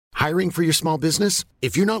Hiring for your small business?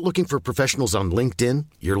 If you're not looking for professionals on LinkedIn,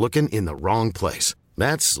 you're looking in the wrong place.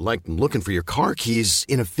 That's like looking for your car keys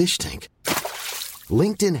in a fish tank.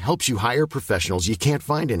 LinkedIn helps you hire professionals you can't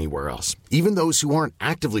find anywhere else, even those who aren't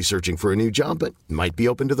actively searching for a new job but might be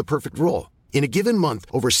open to the perfect role. In a given month,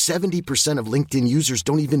 over 70% of LinkedIn users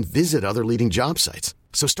don't even visit other leading job sites.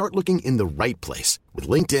 So start looking in the right place. With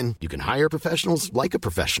LinkedIn, you can hire professionals like a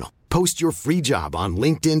professional. Post your free job on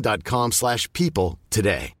linkedin.com/people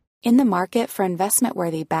today. In the market for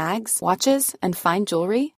investment-worthy bags, watches, and fine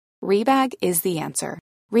jewelry, Rebag is the answer.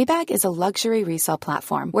 Rebag is a luxury resale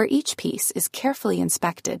platform where each piece is carefully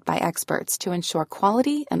inspected by experts to ensure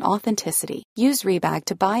quality and authenticity. Use Rebag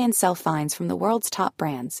to buy and sell finds from the world's top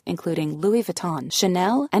brands, including Louis Vuitton,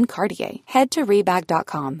 Chanel, and Cartier. Head to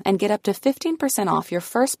Rebag.com and get up to 15% off your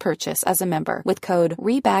first purchase as a member with code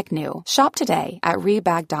REBAGNEW. Shop today at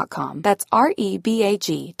Rebag.com. That's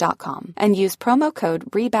REBAG.com. And use promo code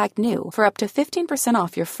REBAGNEW for up to 15%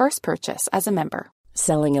 off your first purchase as a member.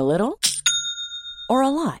 Selling a little or a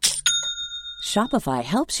lot? Shopify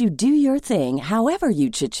helps you do your thing however you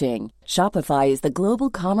cha-ching. Shopify is the global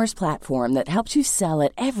commerce platform that helps you sell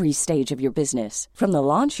at every stage of your business. From the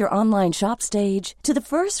launch your online shop stage to the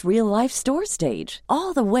first real-life store stage,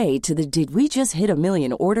 all the way to the did we just hit a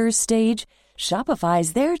million orders stage. Shopify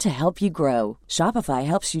is there to help you grow. Shopify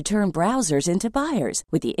helps you turn browsers into buyers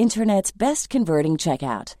with the internet's best converting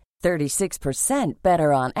checkout. 36%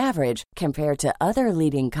 better on average compared to other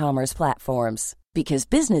leading commerce platforms. Because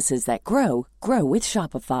businesses that grow, grow with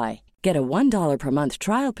Shopify. Get a $1 per month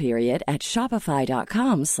trial period at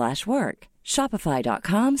shopify.com/work.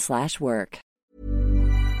 Shopify.com/work.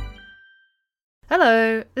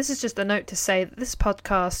 Hello, this is just a note to say that this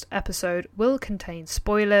podcast episode will contain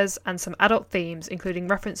spoilers and some adult themes, including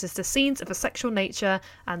references to scenes of a sexual nature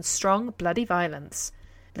and strong bloody violence.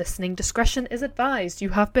 Listening discretion is advised. You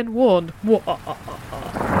have been warned. And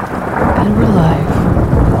we're live.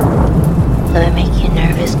 Will it make you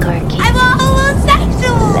nervous, Corky? I'm a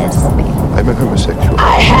homosexual! Lesbian. I'm a homosexual.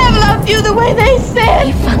 I have loved you the way they said!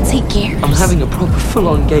 You fancy gears? I'm having a proper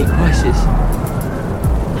full-on gay crisis.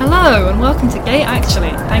 Hello and welcome to Gay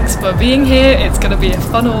Actually. Thanks for being here. It's going to be a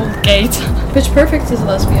fun old gay time. Pitch Perfect is a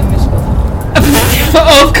lesbian musical.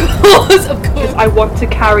 Of course. I want to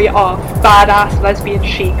carry off badass lesbian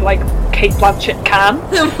chic like Kate Blanchett can.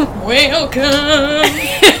 Welcome.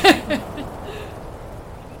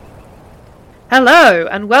 Hello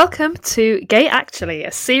and welcome to Gay Actually,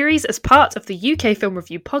 a series as part of the UK Film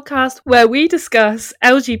Review podcast where we discuss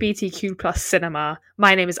LGBTQ+ cinema.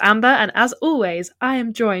 My name is Amber and as always I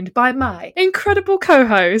am joined by my incredible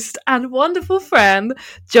co-host and wonderful friend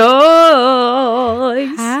Joyce.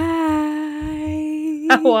 Hi.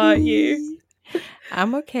 How are you?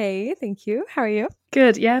 I'm okay, thank you. How are you?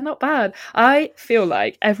 Good, yeah, not bad. I feel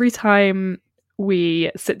like every time we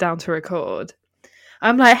sit down to record,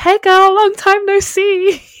 I'm like, hey girl, long time no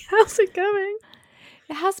see. How's it going?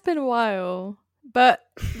 It has been a while, but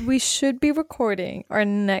we should be recording our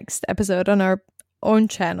next episode on our own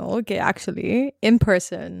channel, Gay Actually, in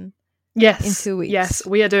person. Yes. In 2 weeks. Yes,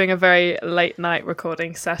 we are doing a very late night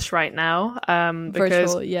recording sesh right now. Because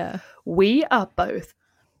virtual, yeah. We are both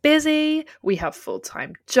busy. We have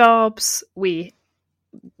full-time jobs.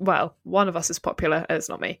 Well, one of us is popular. It's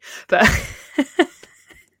not me, but...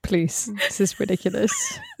 Please, this is ridiculous.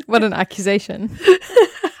 What an accusation.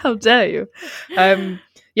 How dare you?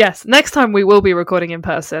 Yes, next time we will be recording in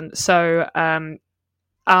person. So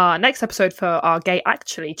our next episode for our Gay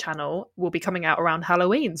Actually channel will be coming out around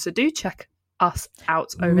Halloween. So do check us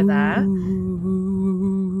out over there.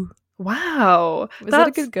 Wow. Was that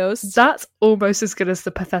a good ghost? That's almost as good as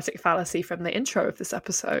the pathetic fallacy from the intro of this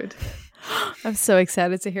episode. I'm so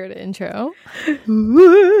excited to hear the intro.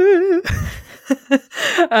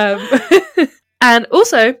 And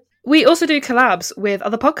also, we also do collabs with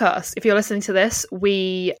other podcasts. If you're listening to this,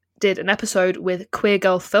 we did an episode with Queer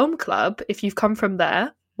Girl Film Club. If you've come from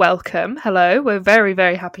there, welcome. Hello. We're very,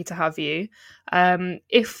 very happy to have you.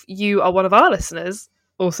 If you are one of our listeners,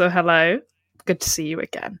 also hello. Good to see you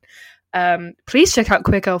again. Please check out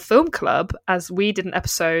Queer Girl Film Club, as we did an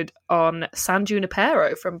episode on San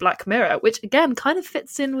Junipero from Black Mirror, which again kind of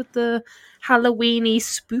fits in with the Halloweeny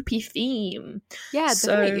spoopy theme. Yeah, it's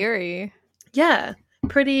very eerie. Yeah,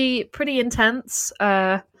 pretty intense.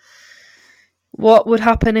 What would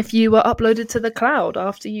happen if you were uploaded to the cloud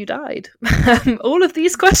after you died? All of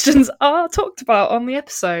these questions are talked about on the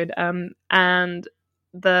episode, and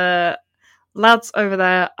the lads over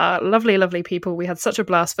there are lovely, lovely people. We had such a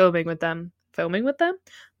blast filming with them. filming with them.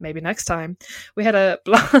 Maybe next time. We had a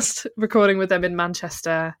blast recording with them in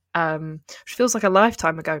Manchester, which feels like a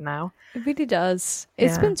lifetime ago now. It really does.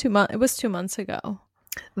 It's been 2 months. It was 2 months ago.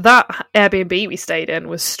 That Airbnb we stayed in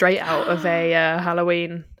was straight out of a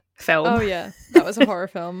Halloween film. Oh yeah, that was a horror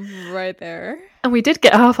film right there. And we did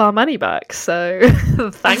get half our money back, so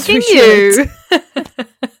thanking you.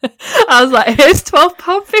 I was like, here's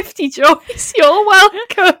 £12.50, Joyce. You're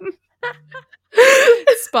welcome.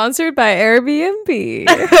 Sponsored by Airbnb.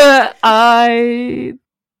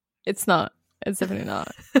 It's not. It's definitely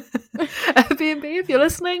not. Airbnb, if you're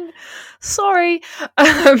listening, sorry.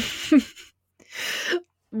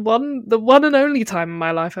 The one and only time in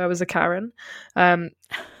my life I was a Karen.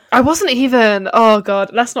 I wasn't even. Oh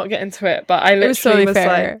God, let's not get into it. But I literally was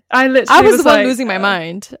fair. Like, I was the one losing my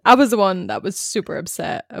mind. I was the one that was super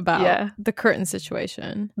upset about the curtain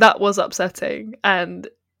situation. That was upsetting, and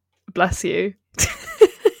bless you.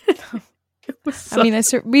 I mean,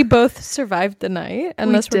 we both survived the night,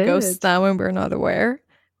 unless we're ghosts now and we're not aware.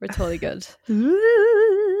 We're totally good.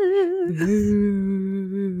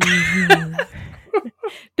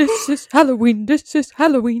 This is Halloween. This is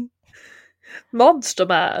Halloween. Monster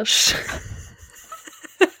Mash.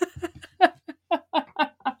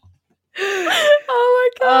 Oh my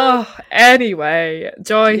God. Oh, anyway,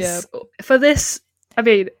 Joyce, for this, I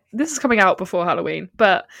mean, this is coming out before Halloween,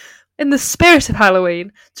 but in the spirit of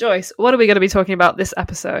Halloween, Joyce, what are we going to be talking about this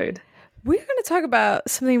episode? We're going to talk about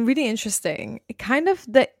something really interesting, kind of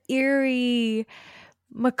the eerie,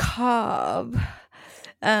 macabre.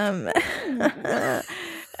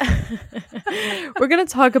 We're going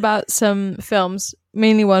to talk about some films,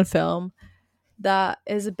 mainly one film that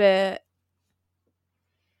is a bit,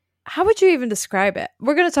 how would you even describe it?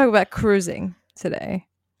 We're going to talk about cruising today.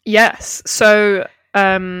 Yes. So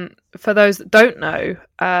for those that don't know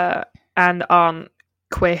and aren't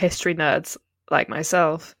queer history nerds like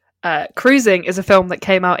myself, Cruising is a film that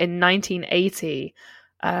came out in 1980.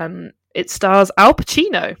 It stars Al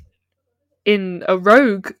Pacino in a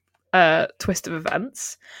rogue twist of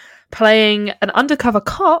events, playing an undercover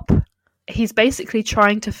cop. He's basically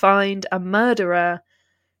trying to find a murderer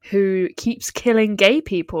who keeps killing gay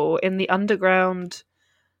people in the underground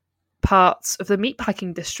parts of the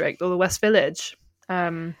meatpacking district or the West Village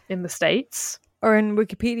in the States. Or in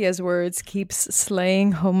Wikipedia's words, keeps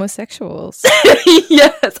slaying homosexuals.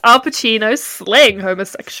 Yes, Al Pacino slaying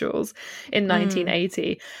homosexuals in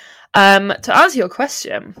 1980. To answer your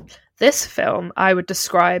question, this film I would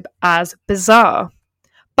describe as bizarre,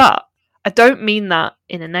 but I don't mean that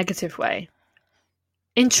in a negative way.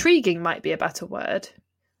 Intriguing might be a better word.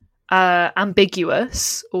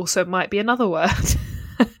 Ambiguous also might be another word.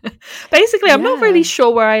 Basically, I'm not really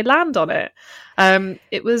sure where I land on it.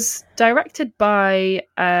 It was directed by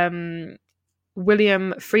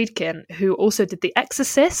William Friedkin, who also did The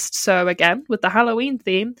Exorcist. So again, with the Halloween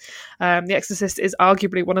theme, The Exorcist is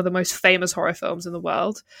arguably one of the most famous horror films in the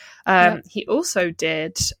world. He also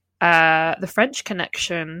did The French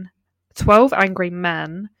Connection, 12 Angry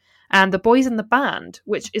Men, and The Boys in the Band,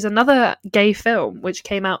 which is another gay film which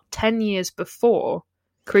came out 10 years before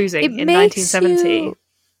Cruising in 1970.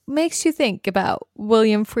 Makes you think about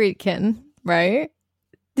William Friedkin, right?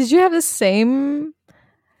 Did you have the same...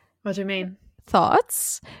 What do you mean?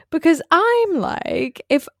 Thoughts? Because I'm like,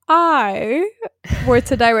 if I were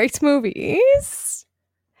to direct movies,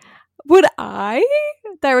 would I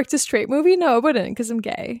direct a straight movie? No, I wouldn't, because I'm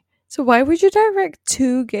gay. So why would you direct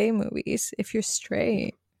 2 gay movies if you're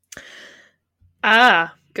straight?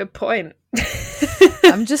 Ah, good point.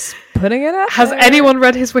 I'm just putting it out Has there. anyone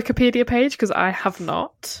read his Wikipedia page? Because I have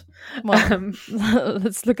not. Well,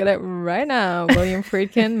 let's look at it right now. William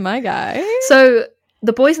Friedkin, my guy. So,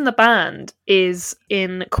 The Boys in the Band is,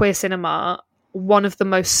 in queer cinema, one of the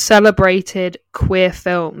most celebrated queer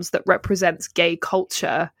films that represents gay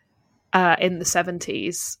culture in the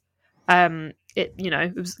 70s. It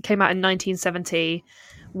came out in 1970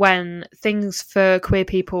 when things for queer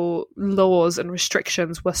people, laws and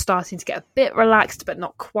restrictions were starting to get a bit relaxed, but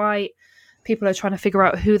not quite. People are trying to figure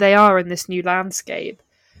out who they are in this new landscape.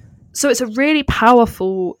 So it's a really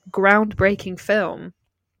powerful, groundbreaking film.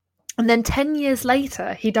 And then 10 years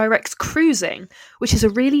later, he directs Cruising, which is a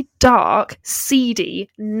really dark, seedy,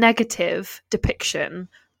 negative depiction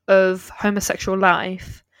of homosexual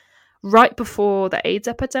life right before the AIDS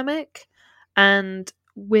epidemic. And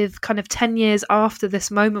with kind of 10 years after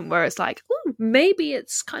this moment where it's like, ooh, maybe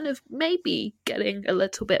it's kind of maybe getting a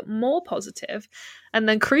little bit more positive. And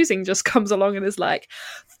then Cruising just comes along and is like,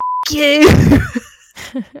 F you.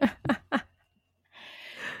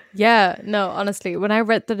 Yeah, no, honestly, when I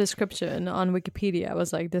read the description on Wikipedia, I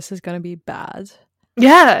was like, this is going to be bad.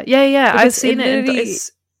 Yeah. I've Because seen it it. And literally-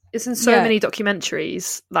 it's in so Yeah. many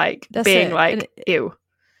documentaries, like That's being it. like, And ew.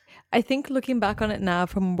 I think looking back on it now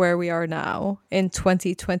from where we are now in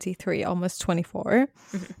 2023, almost 24,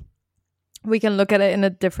 we can look at it in a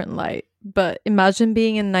different light. But imagine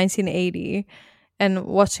being in 1980 and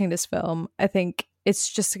watching this film. I think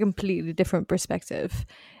it's just a completely different perspective.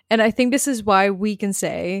 And I think this is why we can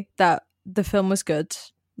say that the film was good.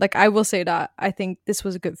 Like, I will say that I think this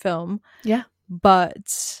was a good film. Yeah.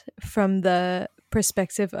 But from the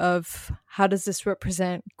perspective of how does this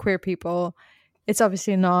represent queer people, it's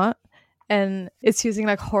obviously not. And it's using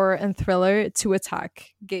like horror and thriller to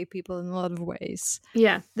attack gay people in a lot of ways.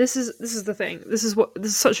 Yeah, this is the thing. This is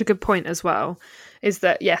such a good point as well, is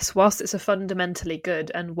that yes, whilst it's a fundamentally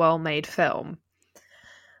good and well-made film,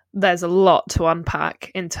 there's a lot to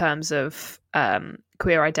unpack in terms of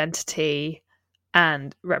queer identity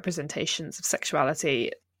and representations of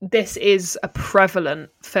sexuality. This is a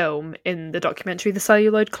prevalent film in the documentary The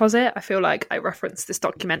Celluloid Closet. I feel like I reference this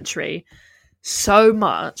documentary so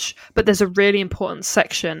much, but there's a really important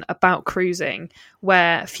section about cruising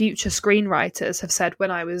where future screenwriters have said,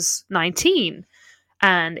 when I was 19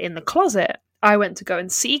 and in the closet, I went to go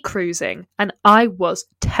and see cruising and I was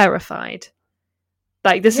terrified.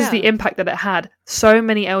 Like, this is the impact that it had. So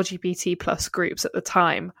many LGBT plus groups at the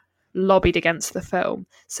time lobbied against the film,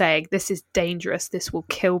 saying this is dangerous, this will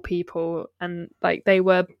kill people, and like they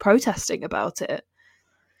were protesting about it.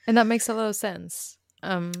 And that makes a lot of sense.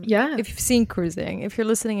 Yeah. If you've seen Cruising, if you're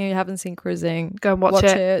listening and you haven't seen Cruising, go and watch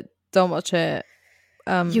it. Don't watch it.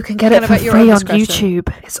 You can get it for free on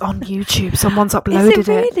YouTube. It's on YouTube. Someone's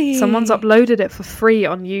uploaded it. Someone's uploaded it for free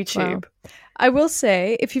on YouTube. Wow. I will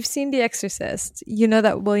say, if you've seen The Exorcist, you know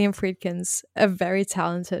that William Friedkin's a very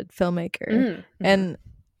talented filmmaker. And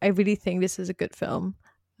I really think this is a good film.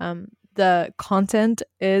 The content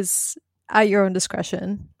is at your own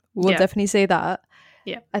discretion. We'll definitely say that.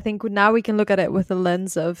 Yeah. I think now we can look at it with a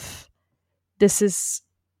lens of this is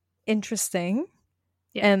interesting.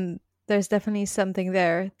 Yeah. And there's definitely something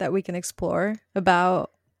there that we can explore about.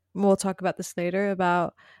 We'll talk about this later,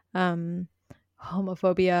 about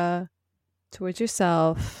homophobia towards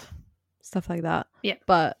yourself, stuff like that. Yeah,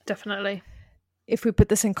 but definitely. If we put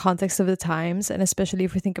this in context of the times, and especially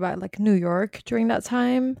if we think about like New York during that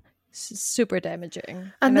time, super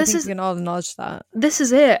damaging. And this is, we can all acknowledge that. This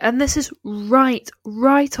is it. And this is right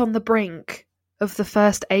on the brink of the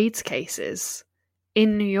first AIDS cases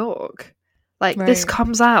in New York. Like, this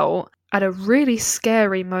comes out at a really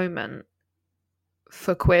scary moment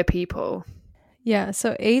for queer people. Yeah,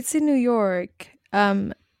 so AIDS in New York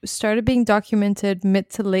started being documented mid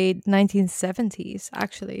to late 1970s,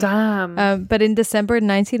 actually. Damn. But in December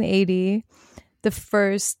 1980, the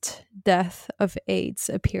first death of AIDS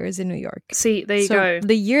appears in New York. See, there you go.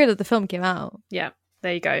 The year that the film came out. Yeah,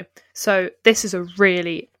 there you go. So this is a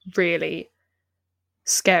really, really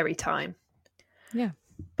scary time. Yeah.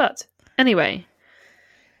 But anyway,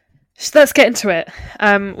 let's get into it.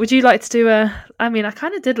 Would you like to do I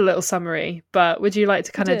kind of did a little summary, but would you like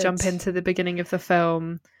to kind of jump into the beginning of the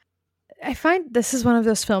film? I find this is one of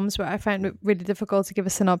those films where I find it really difficult to give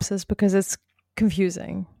a synopsis because it's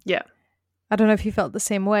confusing. Yeah. I don't know if you felt the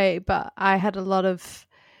same way, but I had a lot of,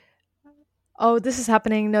 oh, this is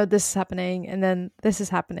happening, no, this is happening, and then this is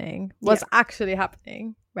happening. What's actually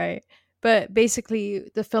happening, right? But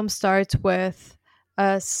basically, the film starts with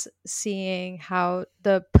us seeing how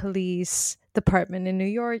the police department in New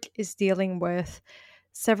York is dealing with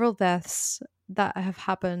several deaths that have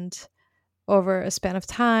happened over a span of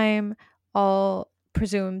time, all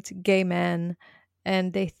presumed gay men,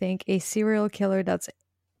 and they think a serial killer that's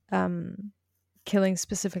killing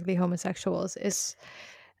specifically homosexuals is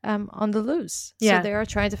on the loose. Yeah. So they are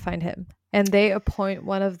trying to find him, and they appoint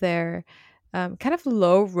one of their kind of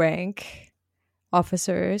low rank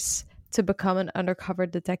officers to become an undercover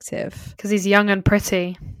detective because he's young and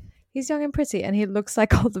pretty. He's young and pretty, and he looks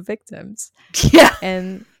like all the victims. Yeah.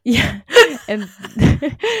 And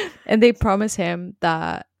and they promise him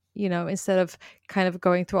that, you know, instead of kind of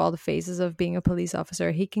going through all the phases of being a police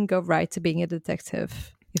officer, he can go right to being a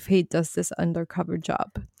detective if he does this undercover job.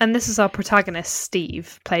 And this is our protagonist,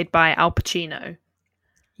 Steve, played by Al Pacino.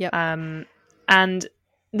 Yep. And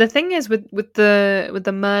the thing is with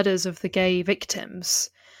the murders of the gay victims,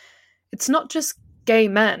 it's not just gay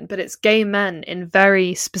men, but it's gay men in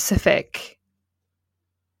very specific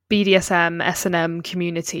BDSM, S&M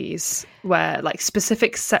communities where, like,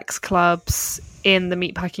 specific sex clubs in the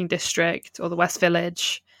meatpacking district or the West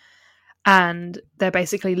Village, and they're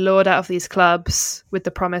basically lured out of these clubs with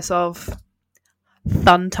the promise of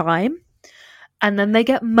fun time, and then they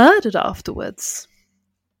get murdered afterwards.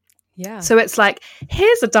 Yeah. So it's like,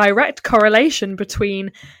 here's a direct correlation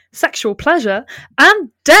between sexual pleasure and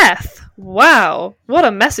death. Wow. What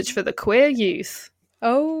a message for the queer youth.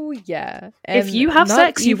 Oh, yeah. If you have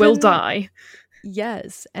sex, you will die.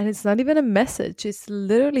 Yes. And it's not even a message. It's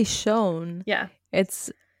literally shown. Yeah.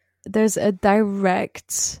 There's a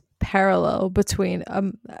direct parallel between,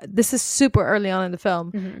 this is super early on in the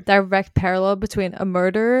film, direct parallel between a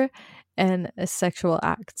murder and a sexual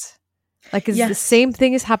act. Like, it's the same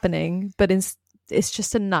thing is happening, but it's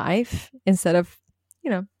just a knife instead of,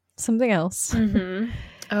 something else.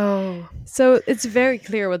 Oh. So it's very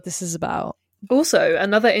clear what this is about. Also,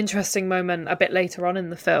 another interesting moment a bit later on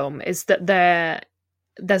in the film is that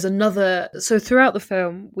there's another... So throughout the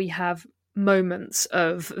film, we have moments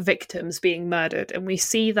of victims being murdered, and we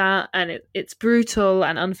see that, and it's brutal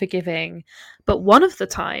and unforgiving. But one of the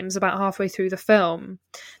times, about halfway through the film,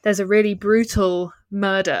 there's a really brutal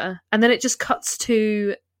murder, and then it just cuts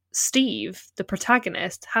to Steve, the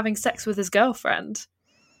protagonist, having sex with his girlfriend.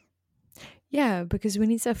 Yeah, because we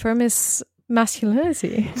need to affirm his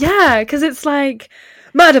masculinity. Yeah, because it's like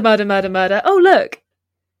murder, murder, murder, murder. Oh, look,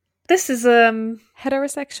 this is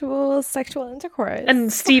heterosexual sexual intercourse.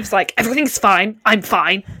 And Steve's like, everything's fine. I'm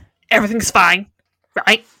fine. Everything's fine.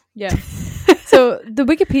 Right? Yeah. So the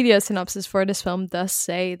Wikipedia synopsis for this film does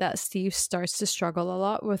say that Steve starts to struggle a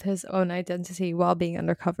lot with his own identity while being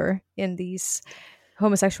undercover in these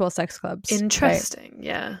homosexual sex clubs. Interesting, right?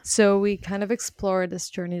 Yeah. So we kind of explore this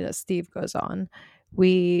journey that Steve goes on.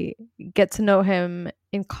 We get to know him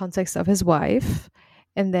in context of his wife,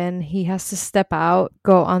 and then he has to step out,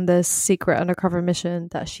 go on this secret undercover mission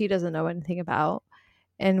that she doesn't know anything about,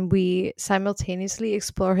 and we simultaneously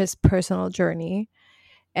explore his personal journey.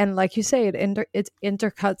 And like you say, it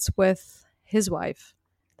intercuts with his wife.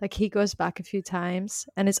 Like, he goes back a few times,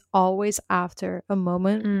 and it's always after a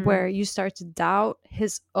moment where you start to doubt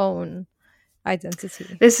his own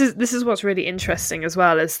identity. This is what's really interesting as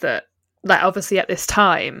well, is that, like, obviously at this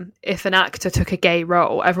time, if an actor took a gay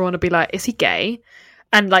role, everyone would be like, is he gay?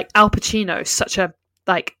 And like Al Pacino, such a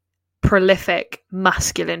like prolific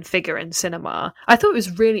masculine figure in cinema. I thought it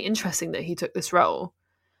was really interesting that he took this role.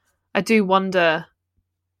 I do wonder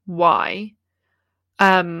why.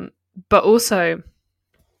 But also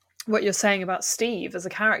what you're saying about Steve as a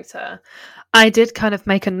character, I did kind of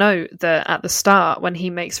make a note that at the start, when he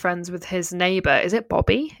makes friends with his neighbour, is it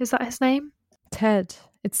Bobby? Is that his name? Ted.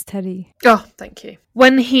 It's Teddy. Oh, thank you.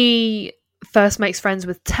 When he first makes friends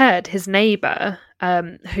with Ted, his neighbour,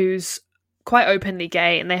 who's quite openly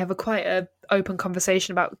gay, and they have quite a open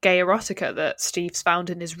conversation about gay erotica that Steve's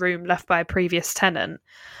found in his room left by a previous tenant.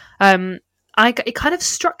 It kind of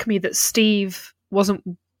struck me that Steve wasn't,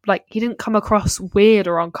 like, he didn't come across weird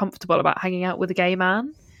or uncomfortable about hanging out with a gay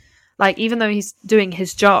man. Like, even though he's doing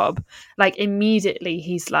his job, like, immediately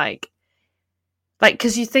he's like,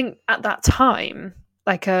 because you think at that time,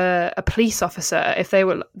 like a police officer, if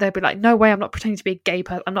they'd be like, no way, I'm not pretending to be a gay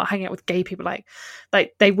person, I'm not hanging out with gay people, like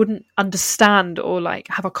they wouldn't understand or like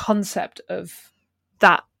have a concept of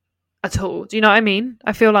that at all. Do you know what I mean?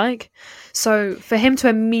 I feel like, so for him to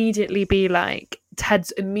immediately be like, Ted's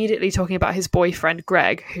immediately talking about his boyfriend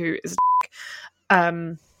Greg, who is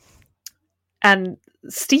and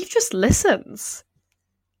Steve just listens.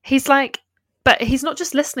 He's like, but he's not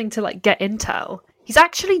just listening to like get intel. He's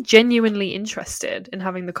actually genuinely interested in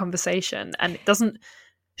having the conversation, and it doesn't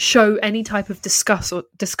show any type of disgust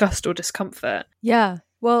or discomfort. Yeah.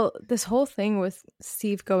 Well, this whole thing with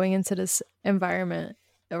Steve going into this environment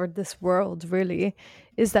or this world really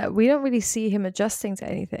is that we don't really see him adjusting to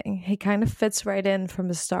anything. He kind of fits right in from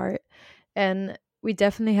the start. And we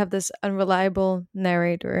definitely have this unreliable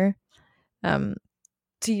narrator, to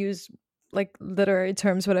use like literary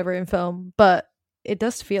terms, whatever, in film, but it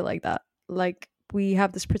does feel like that. Like, we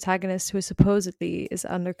have this protagonist who supposedly is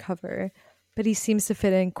undercover, but he seems to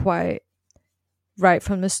fit in quite right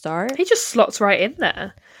from the start. He just slots right in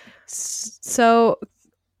there. So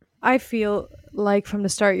I feel like from the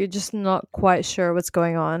start, you're just not quite sure what's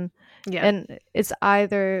going on. Yeah. And it's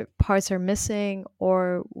either parts are missing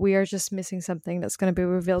or we are just missing something that's going to be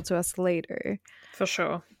revealed to us later. For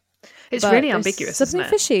sure. It's really ambiguous, isn't it?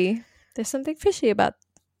 Fishy. There's something fishy about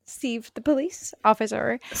Steve, the police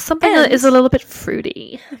officer. Something that is a little bit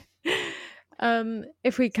fruity.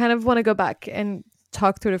 If we kind of want to go back and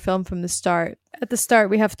talk through the film from the start, at the start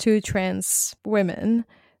we have two trans women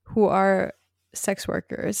who are sex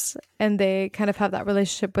workers, and they kind of have that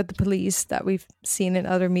relationship with the police that we've seen in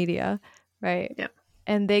other media, right? Yeah.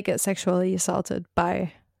 And they get sexually assaulted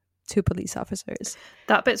by two police officers.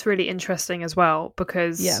 That bit's really interesting as well,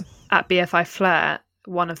 because at BFI Flair,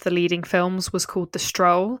 one of the leading films was called The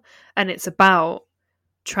Stroll, and it's about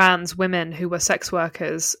trans women who were sex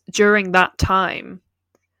workers during that time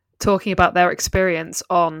talking about their experience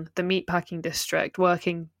on the meatpacking district,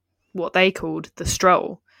 working what they called the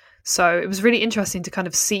stroll. So it was really interesting to kind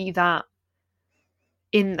of see that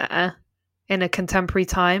in there in a contemporary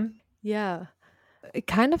time. Yeah. It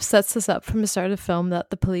kind of sets us up from the start of the film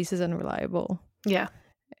that the police is unreliable. Yeah.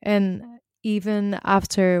 And even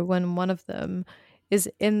after, when one of them is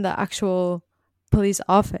in the actual police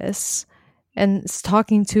office and is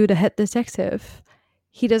talking to the head detective,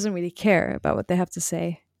 he doesn't really care about what they have to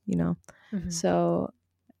say, you know. Mm-hmm. So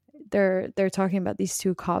they're talking about these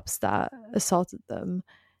two cops that assaulted them,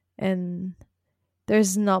 and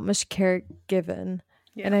there's not much care given.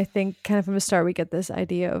 Yeah. And I think kind of from the start we get this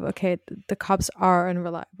idea of, okay, the cops are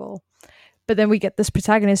unreliable, but then we get this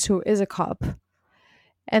protagonist who is a cop,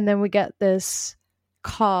 and then we get this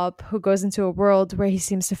cop who goes into a world where he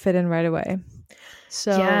seems to fit in right away.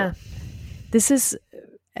 So this is,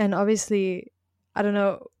 and obviously I don't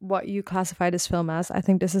know what you classify this film as. I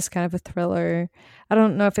think this is kind of a thriller. I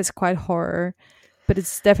don't know if it's quite horror, but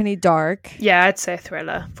it's definitely dark. Yeah, I'd say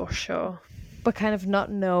thriller for sure. But kind of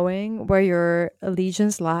not knowing where your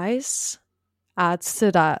allegiance lies adds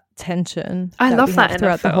to that tension. I love that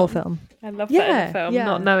throughout the whole film. I love that in the film,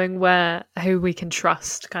 not knowing who we can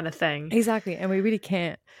trust, kind of thing. Exactly, and we really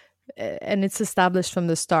can't. And it's established from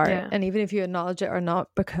the start. Yeah. And even if you acknowledge it or not,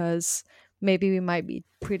 because maybe we might be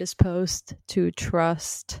predisposed to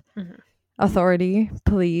trust authority,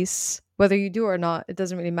 police, whether you do or not, it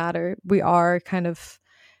doesn't really matter. We are kind of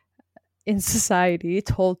in society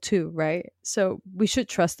told to, right? So we should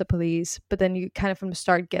trust the police, but then you kind of from the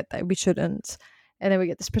start get that we shouldn't, and then we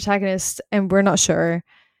get this protagonist and we're not sure,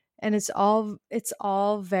 and it's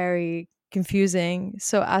all very confusing.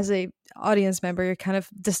 So as a audience member, you're kind of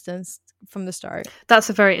distanced from the start.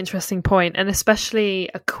 That's a very interesting point, and especially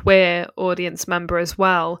a queer audience member as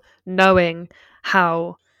well, knowing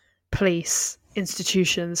how police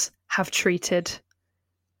institutions have treated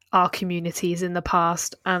our communities in the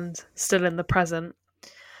past and still in the present.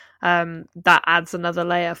 That adds another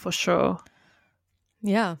layer for sure.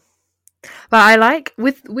 Yeah. But I like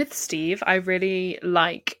with Steve, I really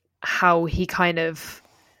like how he kind of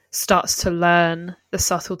starts to learn the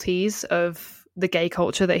subtleties of the gay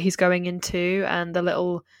culture that he's going into, and the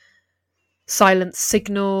little silent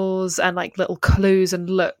signals and like little clues and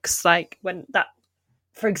looks, like when that,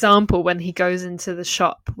 for example, when he goes into the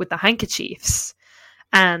shop with the handkerchiefs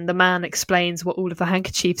and the man explains what all of the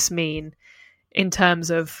handkerchiefs mean in terms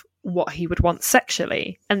of what he would want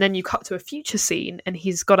sexually. And then you cut to a future scene and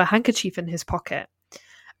he's got a handkerchief in his pocket.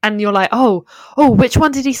 And you're like, oh, which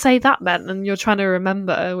one did he say that meant? And you're trying to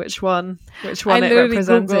remember which one it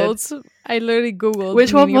represented. I literally Googled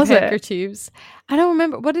which one was it? Handkerchiefs. I don't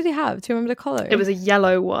remember. What did he have? Do you remember the color? It was a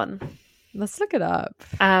yellow one. Let's look it up.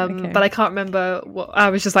 Okay. But I can't remember what. I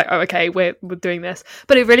was just like, oh, okay, we're doing this.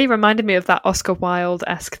 But it really reminded me of that Oscar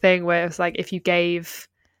Wilde-esque thing where it's like, if you gave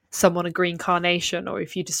someone a green carnation, or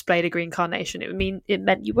if you displayed a green carnation, it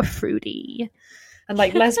meant you were fruity. And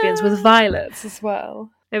like lesbians with violets as well.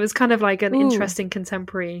 It was kind of like an interesting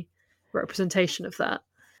contemporary representation of that.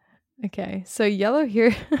 Okay, so yellow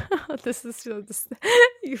here. This is you're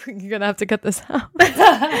gonna have to cut this out.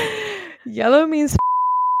 Yellow means.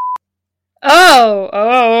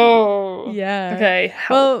 Oh, yeah. Okay.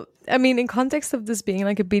 Well, I mean, in context of this being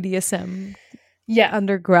like a BDSM,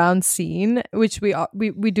 underground scene, which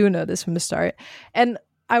we do notice from the start, and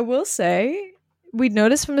I will say we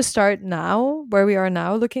notice from the start now where we are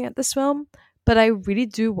now looking at this film. But I really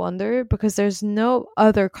do wonder, because there's no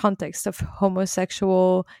other context of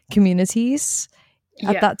homosexual communities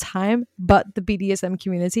at that time, but the BDSM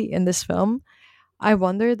community in this film. I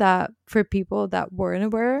wonder that for people that weren't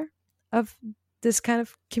aware of this kind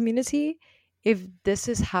of community, if this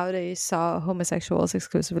is how they saw homosexuals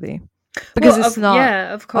exclusively. Because it's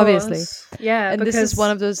not, of course. Obviously. Yeah, and this is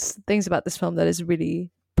one of those things about this film that is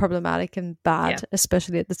really problematic and bad,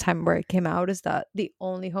 especially at the time where it came out, is that the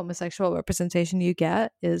only homosexual representation you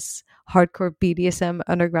get is hardcore BDSM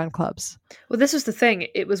underground clubs. Well, this was the thing.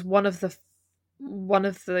 It was one of the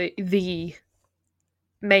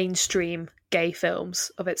mainstream gay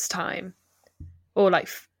films of its time, or like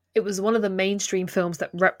it was one of the mainstream films that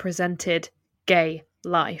represented gay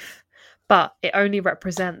life, but it only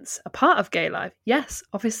represents a part of gay life. Yes,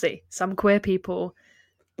 obviously, some queer people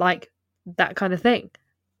like that kind of thing.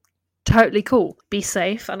 Totally cool. Be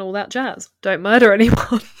safe and all that jazz. Don't murder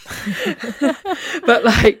anyone. But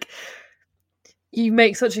like, you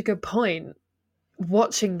make such a good point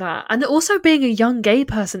watching that, and also being a young gay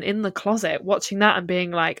person in the closet watching that and being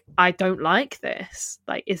like, I don't like this.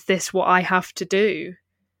 Like, is this what I have to do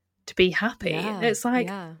to be happy. Yeah, It's like,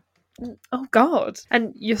 yeah. oh God.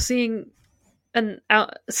 And you're seeing,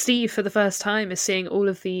 Steve for the first time is seeing all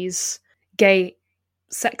of these gay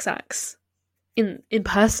sex acts in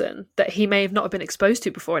person that he may have not been exposed to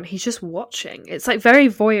before, and he's just watching. It's like very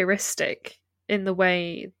voyeuristic in the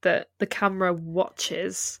way that the camera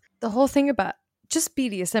watches. The whole thing about just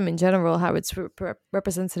BDSM in general, how it's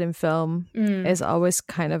represented in film, is always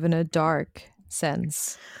kind of in a dark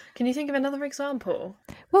sense. Can you think of another example?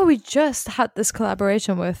 Well, we just had this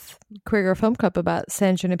collaboration with Queer Girl Film Club about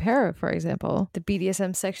San Junipero, for example. The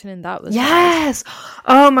BDSM section in that was yes.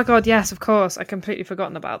 Oh my God, yes, of course. I completely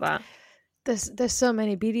forgotten about that. There's so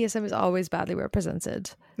many. BDSM is always badly represented.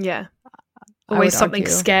 Yeah, always something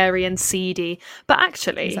scary and seedy. But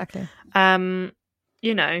actually, exactly.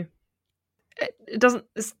 You know, it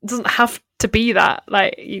doesn't have to be that.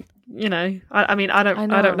 Like you know, I mean, I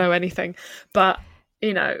don't know anything, but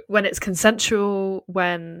you know, when it's consensual,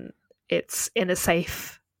 when it's in a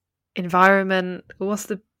safe environment, what's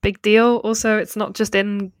the big deal? Also, it's not just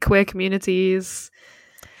in queer communities;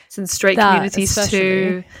 it's in straight communities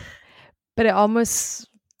too. But it almost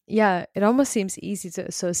seems easy to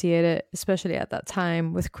associate it, especially at that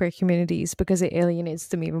time, with queer communities because it alienates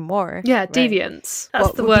them even more. Yeah, right? deviance.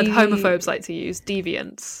 That's the word homophobes like to use,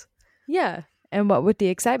 deviance. Yeah. And what would the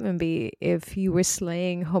excitement be if you were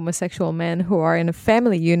slaying homosexual men who are in a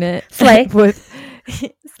family unit? Slay.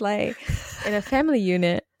 Slay. In a family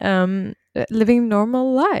unit, living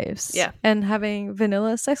normal lives. Yeah. And having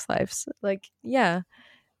vanilla sex lives. Like, yeah.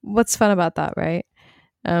 What's fun about that, right?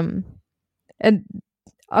 And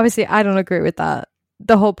obviously, I don't agree with that.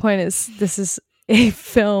 The whole point is this is a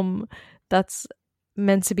film that's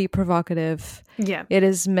meant to be provocative. Yeah. It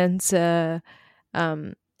is meant to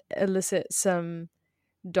elicit some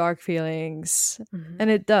dark feelings. Mm-hmm.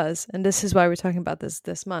 And it does. And this is why we're talking about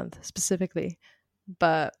this month specifically.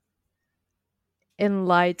 But in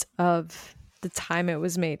light of the time it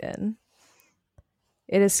was made in,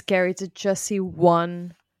 it is scary to just see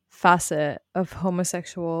one facet of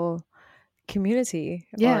homosexual community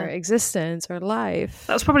or existence or life.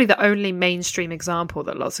 That was probably the only mainstream example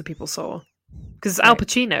that lots of people saw, because it's Al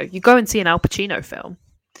Pacino. You go and see an Al Pacino film,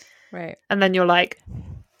 right, and then you're like,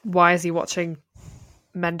 why is he watching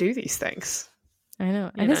men do these things? I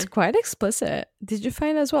know. And it's quite explicit. Did you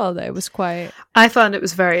find as well that it was quite... I found it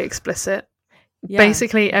was very explicit. Yeah,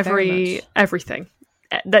 basically everything.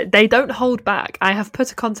 They don't hold back. I have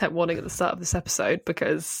put a content warning at the start of this episode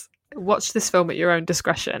because watch this film at your own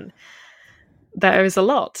discretion. There is a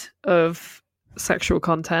lot of sexual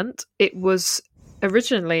content. It was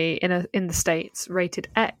originally in the States rated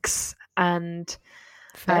X, and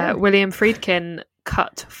William Friedkin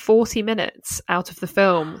cut 40 minutes out of the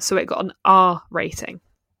film, so it got an R rating.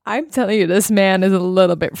 I'm telling you, this man is a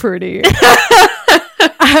little bit fruity.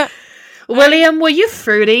 William, were you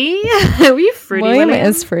fruity? William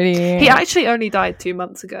is fruity. He actually only died 2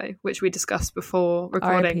 months ago, which we discussed before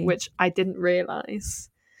recording, RIP. which I didn't realise.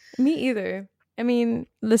 Me either. I mean,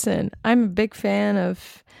 listen, I'm a big fan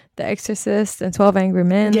of The Exorcist and 12 Angry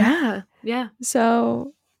Men. Yeah.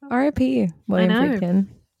 So, R.I.P. William Friedkin.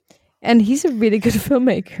 And he's a really good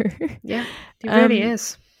filmmaker. Yeah, he really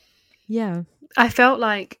is. Yeah. I felt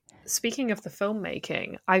like, speaking of the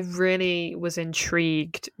filmmaking, I really was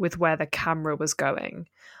intrigued with where the camera was going.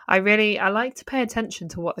 I like to pay attention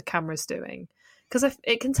to what the camera's doing, because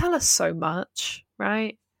it can tell us so much,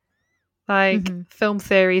 right? Like, film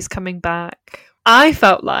theories coming back. I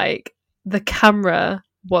felt like the camera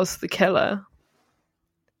was the killer.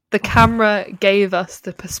 The camera gave us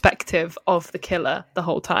the perspective of the killer the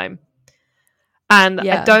whole time. And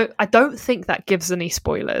I don't think that gives any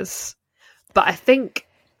spoilers, but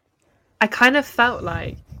I kind of felt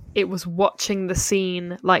like it was watching the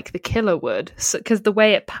scene like the killer would, because the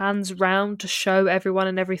way it pans round to show everyone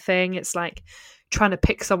and everything, it's like trying to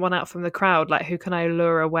pick someone out from the crowd, like who can I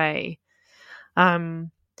lure away?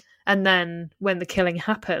 And then when the killing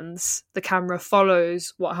happens, the camera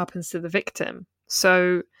follows what happens to the victim.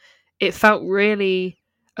 So it felt really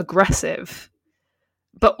aggressive,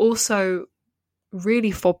 but also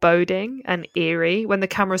really foreboding and eerie. When the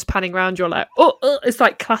camera's panning around, you're like, oh, it's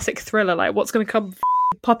like classic thriller, like what's going to come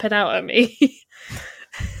popping out at me.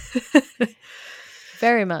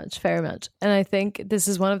 Very much. And I think this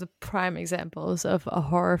is one of the prime examples of a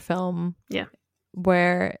horror film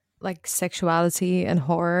where like sexuality and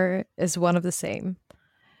horror is one of the same.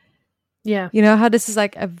 Yeah. You know how this is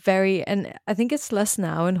like and I think it's less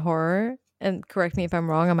now in horror, and correct me if I'm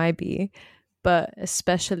wrong, I might be, but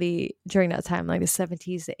especially during that time, like the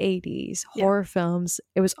 70s, the 80s, horror films,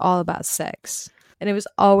 it was all about sex. And it was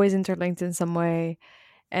always interlinked in some way.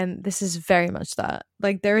 And this is very much that.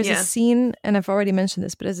 Like, there is a scene, and I've already mentioned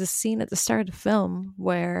this, but there's a scene at the start of the film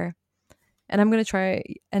where, and I'm going to try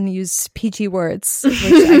and use PG words, which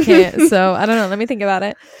I can't. So I don't know. Let me think about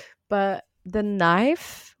it. But the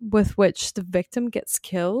knife with which the victim gets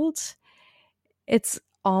killed, it's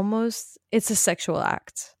a sexual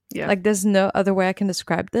act. Yeah. Like, there's no other way I can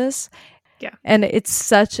describe this. Yeah. And it's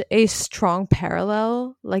such a strong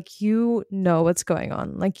parallel. Like, you know what's going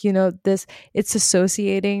on. Like, you know, it's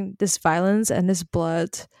associating this violence and this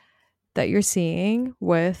blood that you're seeing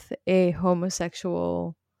with a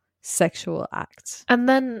homosexual sexual act. And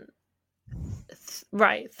then,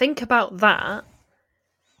 think about that.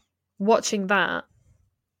 Watching that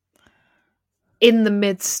in the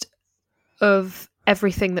midst of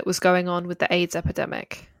everything that was going on with the AIDS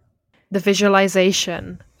epidemic. The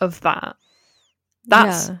visualization of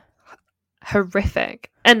that's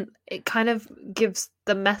horrific, and it kind of gives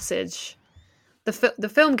the message.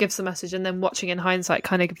 The film gives the message, and then watching in hindsight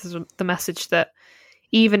kind of gives the message that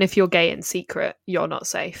even if you're gay in secret, you're not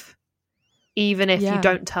safe. Even if you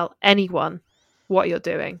don't tell anyone what you're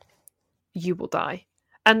doing, you will die.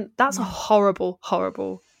 And that's a horrible,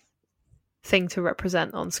 horrible thing to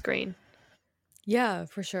represent on screen. Yeah,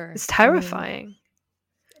 for sure. It's terrifying.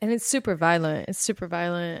 And it's super violent.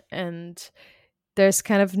 And there's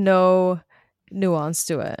kind of no nuance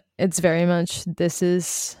to it. It's very much, this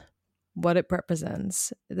is what it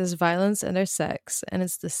represents. There's violence and there's sex, and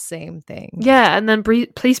it's the same thing. Yeah, and then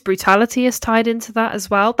police brutality is tied into that as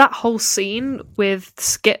well. That whole scene with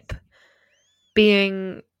Skip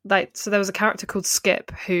being like, so there was a character called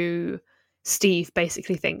Skip who Steve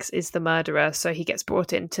basically thinks is the murderer, so he gets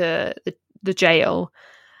brought into the jail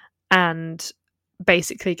and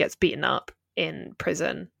basically gets beaten up in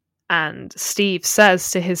prison. And Steve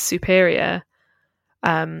says to his superior,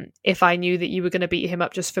 if I knew that you were going to beat him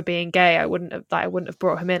up just for being gay, I wouldn't have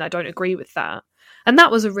brought him in. I don't agree with that. And that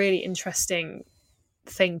was a really interesting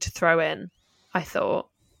thing to throw in, I thought,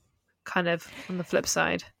 kind of on the flip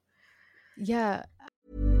side. Yeah.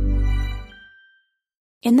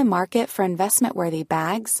 In the market for investment-worthy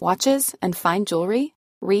bags, watches, and fine jewelry,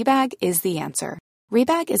 Rebag is the answer.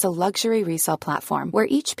 Rebag is a luxury resale platform where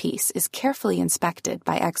each piece is carefully inspected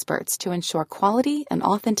by experts to ensure quality and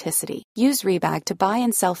authenticity. Use Rebag to buy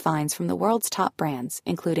and sell finds from the world's top brands,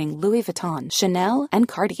 including Louis Vuitton, Chanel, and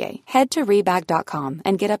Cartier. Head to Rebag.com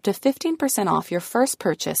and get up to 15% off your first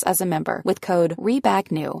purchase as a member with code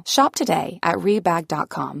REBAGNEW. Shop today at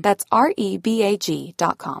Rebag.com. That's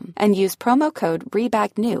REBAG.com. And use promo code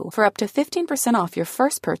REBAGNEW for up to 15% off your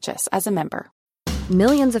first purchase as a member.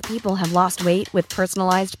 Millions of people have lost weight with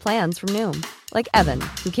personalized plans from Noom. Like Evan,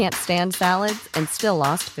 who can't stand salads and still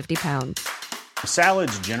lost 50 pounds.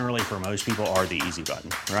 Salads generally for most people are the easy button,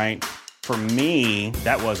 right? For me,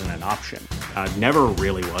 that wasn't an option. I never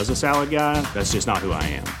really was a salad guy. That's just not who I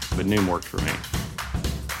am. But Noom worked for me.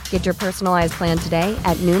 Get your personalized plan today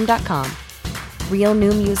at Noom.com. Real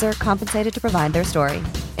Noom user compensated to provide their story.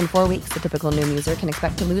 In 4 weeks, the typical Noom user can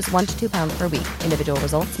expect to lose 1 to 2 pounds per week. Individual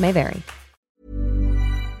results may vary.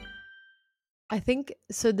 I think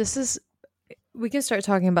so. We can start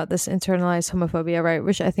talking about this internalized homophobia, right?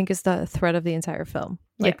 Which I think is the thread of the entire film.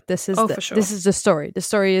 Like, this is for sure. This is the story. The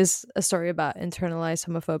story is a story about internalized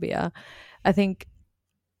homophobia. I think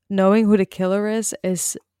knowing who the killer is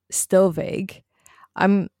still vague.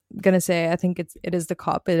 I'm gonna say I think it is the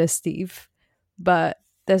cop. It is Steve, but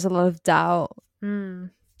there's a lot of doubt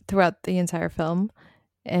throughout the entire film.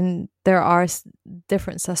 And there are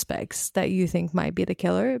different suspects that you think might be the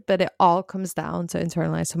killer, but it all comes down to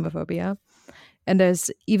internalized homophobia. And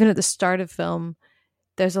there's, even at the start of film,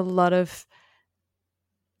 there's a lot of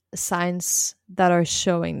signs that are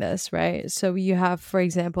showing this, right? So you have, for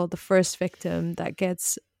example, the first victim that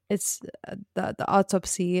gets, it's the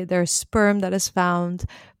autopsy, there's sperm that is found,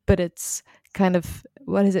 but it's kind of,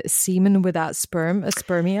 what is it, semen without sperm, a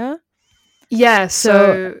spermia? Yeah,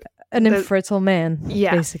 so an infertile man,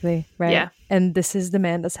 basically, right? Yeah. And this is the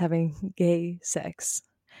man that's having gay sex.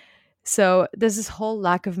 So there's this whole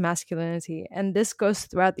lack of masculinity, and this goes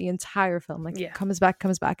throughout the entire film. Like, it comes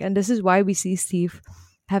back. And this is why we see Steve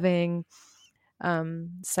having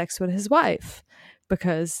sex with his wife,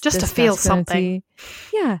 because just to feel something.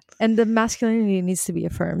 Yeah, and the masculinity needs to be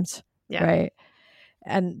affirmed, right?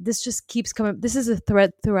 And this just keeps coming. This is a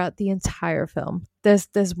thread throughout the entire film.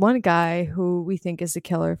 There's one guy who we think is the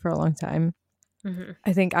killer for a long time. Mm-hmm.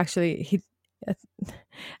 I think actually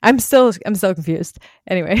I'm still confused.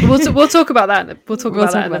 Anyway, we'll talk about that. We'll talk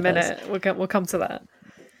about that in a minute. We'll come to that.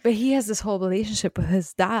 But he has this whole relationship with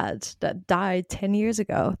his dad that died 10 years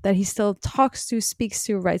ago that he still talks to, speaks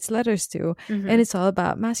to, writes letters to, and it's all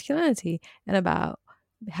about masculinity and about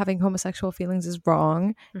having homosexual feelings is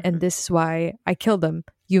wrong, Mhm. and this is why I killed them.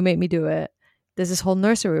 You made me do it. There's this whole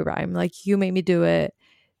nursery rhyme, like, you made me do it.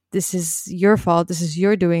 This is your fault. This is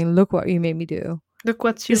your doing. Look what you made me do. Look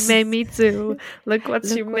what you made me do. Look what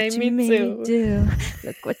you Look made what me you made do. me do.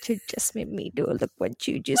 Look what you just made me do. Look what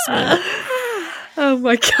you just made me. Oh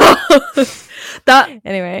my god.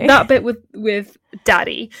 Anyway, that bit with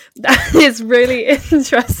Daddy, that is really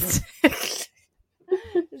interesting.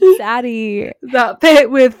 Daddy. That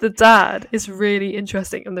bit with the dad is really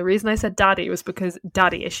interesting, and the reason I said Daddy was because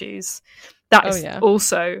daddy issues. That is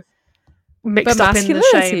also mixed But up in the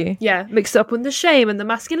masculinity. shame. Yeah, mixed up in the shame and the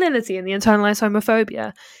masculinity and the internalized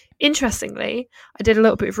homophobia. Interestingly, I did a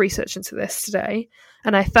little bit of research into this today,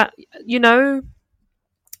 and I thought,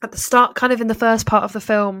 at the start, kind of in the first part of the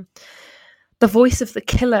film, the voice of the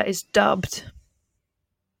killer is dubbed.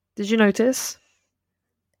 Did you notice?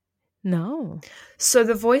 No. So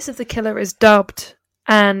the voice of the killer is dubbed,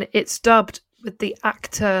 and it's dubbed with the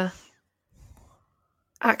actor's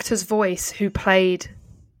voice who played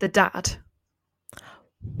the dad.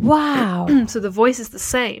 Wow. So the voice is the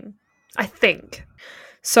same, I think.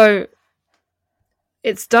 So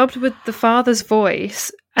it's dubbed with the father's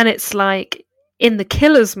voice, and it's like, in the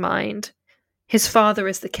killer's mind, his father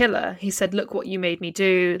is the killer. He said, look what you made me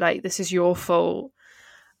do, like, this is your fault.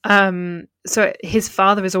 So his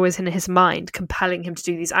father is always in his mind, compelling him to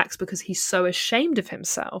do these acts because he's so ashamed of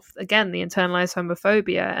himself. Again, the internalized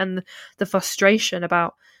homophobia and the frustration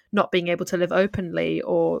about not being able to live openly,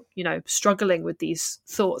 or, struggling with these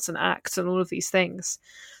thoughts and acts and all of these things.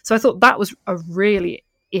 So I thought that was a really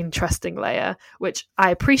interesting layer, which I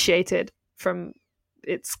appreciated from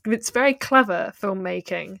it's very clever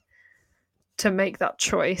filmmaking to make that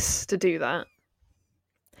choice to do that.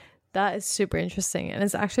 That is super interesting, and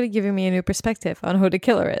it's actually giving me a new perspective on who the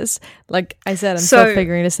killer is. Like I said, I'm still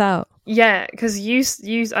figuring this out. Yeah, because you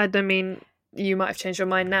I don't mean, you might have changed your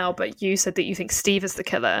mind now, but you said that you think Steve is the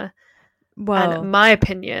killer. Well, and my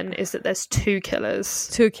opinion is that there's two killers.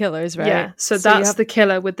 Two killers, right? Yeah, so that's the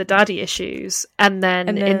killer with the daddy issues, and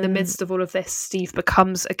then in the midst of all of this, Steve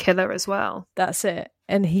becomes a killer as well. That's it,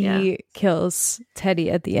 and he kills Teddy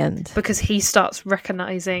at the end because he starts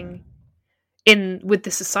recognizing with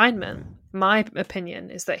this assignment. My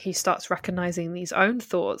opinion is that he starts recognizing these own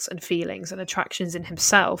thoughts and feelings and attractions in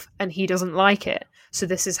himself, and he doesn't like it. So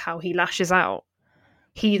this is how he lashes out.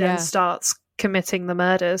 He then starts committing the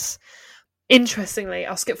murders. Interestingly,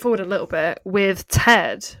 I'll skip forward a little bit with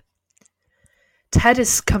Ted. Ted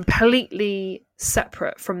is completely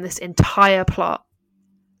separate from this entire plot,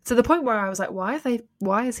 to the point where I was like,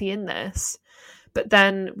 why is he in this? But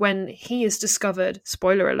then when he is discovered,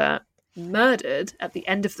 spoiler alert, murdered at the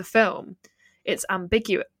end of the film, it's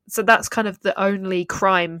ambiguous. So that's kind of the only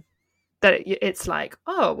crime that it's like,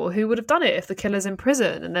 oh, well, who would have done it if the killer's in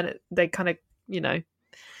prison? And then they kind of,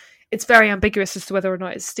 it's very ambiguous as to whether or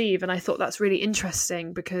not it's Steve. And I thought that's really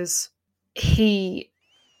interesting because he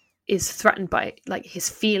is threatened by his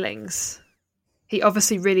feelings. He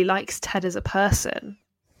obviously really likes Ted as a person.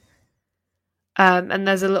 And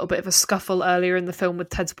there's a little bit of a scuffle earlier in the film with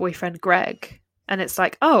Ted's boyfriend, Greg. And it's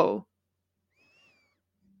like, oh,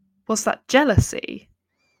 was that jealousy?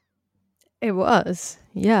 It was,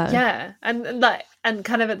 yeah. Yeah, and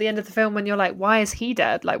kind of at the end of the film when you're like, why is he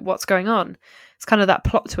dead? Like, what's going on? It's kind of that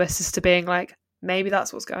plot twist as to being like, maybe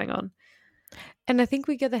that's what's going on. And I think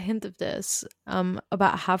we get a hint of this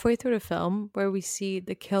about halfway through the film, where we see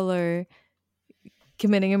the killer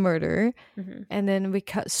committing a murder, and then we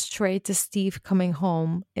cut straight to Steve coming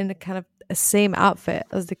home in the kind of same outfit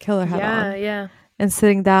as the killer had on. Yeah. And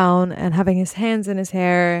sitting down and having his hands in his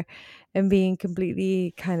hair and being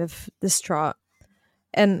completely kind of distraught.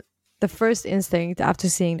 And the first instinct after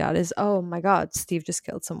seeing that is, oh my God, Steve just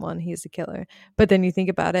killed someone. He's the killer. But then you think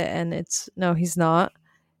about it and it's, no, he's not.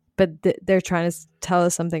 But they're trying to tell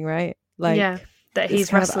us something, right? Like, that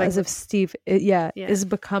he's wrestling as if Steve, is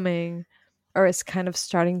becoming, or is kind of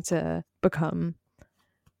starting to become,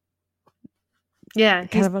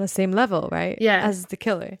 kind of on the same level, right? Yeah, as the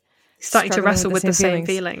killer. Starting to wrestle with the same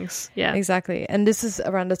feelings. Yeah, exactly. And this is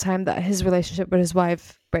around the time that his relationship with his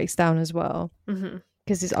wife breaks down as well,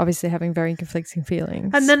 because he's obviously having very conflicting feelings.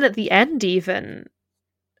 And then at the end, even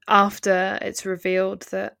after it's revealed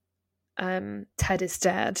that Ted is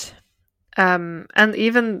dead, and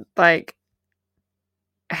even like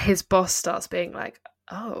his boss starts being like,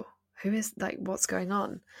 oh, who is, like, what's going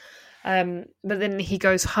on? But then he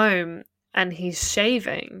goes home and he's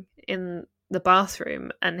shaving in the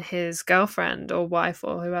bathroom, and his girlfriend or wife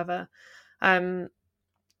or whoever,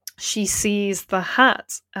 she sees the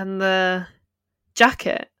hat and the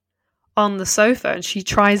jacket on the sofa, and she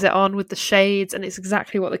tries it on with the shades, and it's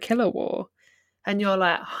exactly what the killer wore. And you're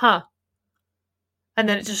like, huh. And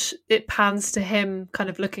then it pans to him kind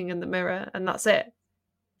of looking in the mirror, and that's it.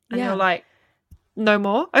 And you're like, no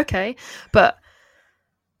more? Okay. But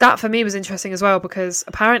that for me was interesting as well, because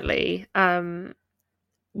apparently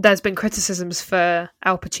there's been criticisms for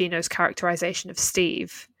Al Pacino's characterization of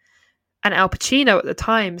Steve. And Al Pacino at the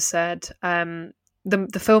time said,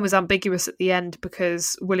 the film is ambiguous at the end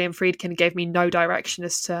because William Friedkin gave me no direction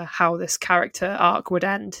as to how this character arc would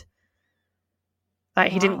end.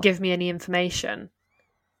 Like, he didn't give me any information.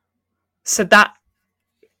 So that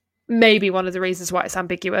may be one of the reasons why it's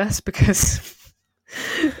ambiguous, because,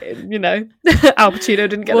 you know, Al Pacino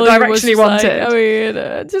didn't get the direction he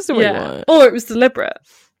wanted. Just the way you want. Or it was deliberate.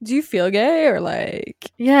 Do you feel gay, or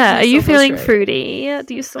like... Yeah, are you feeling fruity?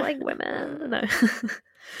 Do you still like women?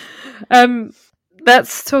 No.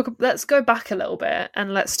 Let's go back a little bit,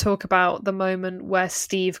 and let's talk about the moment where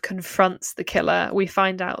Steve confronts the killer. We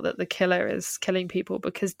find out that the killer is killing people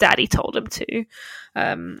because Daddy told him to.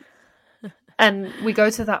 And we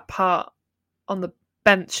go to that part on the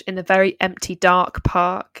bench in a very empty, dark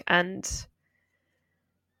park, and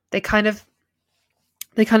they kind of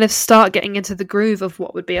start getting into the groove of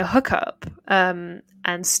what would be a hookup. And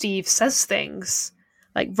Steve says things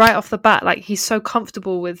like right off the bat, like he's so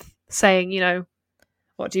comfortable with saying, you know,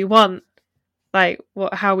 what do you want? Like,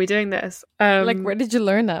 how are we doing this? Like, where did you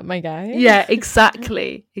learn that, my guy? Yeah,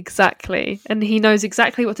 exactly. And he knows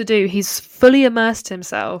exactly what to do. He's fully immersed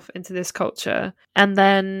himself into this culture. And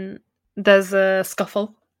then there's a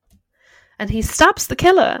scuffle, and he stabs the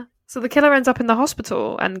killer. So the killer ends up in the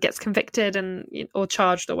hospital and gets convicted or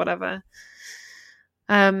charged or whatever.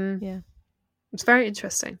 It's very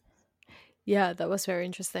interesting. Yeah, that was very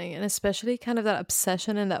interesting. And especially kind of that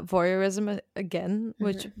obsession and that voyeurism again,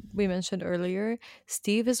 which we mentioned earlier.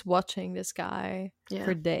 Steve is watching this guy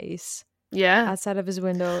for days. Yeah. Outside of his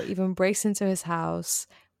window, even breaks into his house,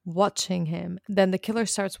 watching him. Then the killer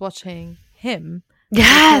starts watching him.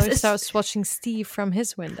 Yes. The killer starts watching Steve from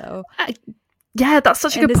his window. Yeah, that's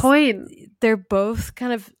such a good point. They're both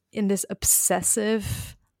kind of in this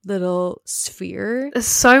obsessive little sphere. There's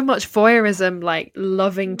so much voyeurism, like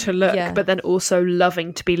loving to look, but then also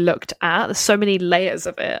loving to be looked at. There's so many layers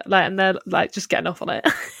of it, like, and they're like just getting off on it.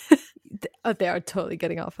 They are totally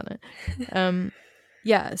getting off on it.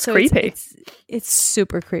 Yeah, so creepy. It's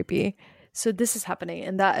super creepy. So this is happening,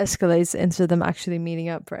 and that escalates into them actually meeting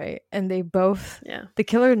up, right? And they both, the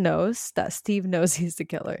killer knows that Steve knows he's the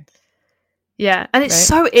killer. Yeah, and it's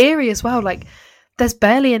so eerie as well. Like, there's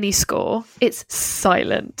barely any score. It's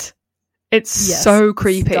silent. It's so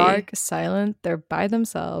creepy. It's dark, silent. They're by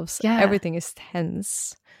themselves. Yeah. Everything is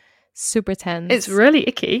tense. Super tense. It's really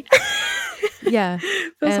icky. Yeah.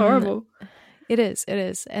 That's horrible. It is.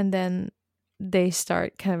 And then they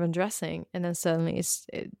start kind of undressing, and then suddenly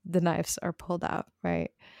the knives are pulled out,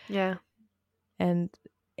 right? Yeah. And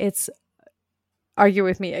it's, argue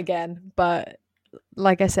with me again, but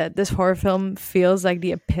like I said, this horror film feels like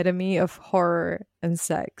the epitome of horror and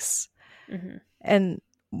sex. And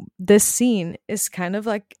this scene is kind of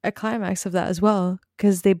like a climax of that as well,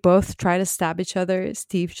 because they both try to stab each other.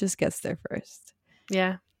 Steve just gets there first.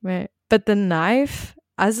 Yeah. Right. But the knife,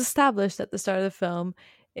 as established at the start of the film,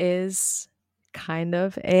 is kind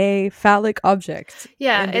of a phallic object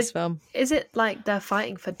in this film. Is it like they're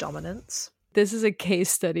fighting for dominance? This is a case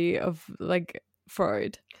study of like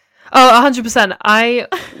Freud. Oh, 100%. I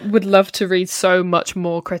would love to read so much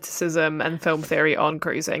more criticism and film theory on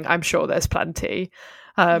cruising. I'm sure there's plenty.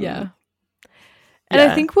 And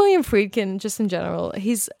I think William Friedkin, just in general,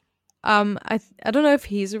 he's I don't know if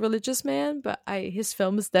he's a religious man, but his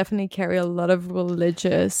films definitely carry a lot of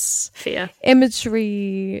religious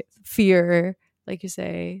imagery, fear, like you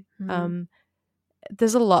say.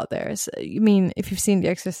 There's a lot there. So, I mean, if you've seen The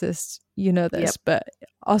Exorcist, you know this, but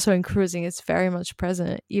also in Cruising, it's very much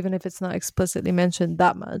present, even if it's not explicitly mentioned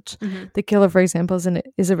that much. The killer, for example,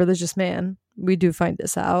 is a religious man. We do find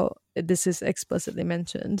this out. This is explicitly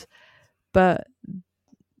mentioned. But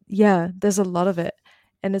yeah, there's a lot of it.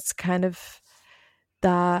 And it's kind of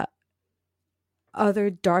that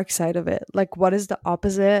other dark side of it. Like, what is the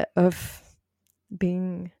opposite of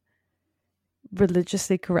being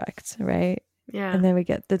religiously correct, right? Yeah. And then we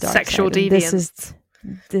get the dark sexual side. deviance.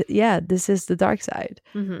 This is the dark side.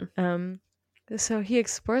 So he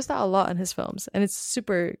explores that a lot in his films, and it's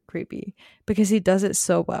super creepy because he does it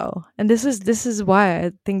so well. And this is why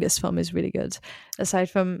I think this film is really good.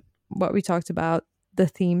 Aside from what we talked about, the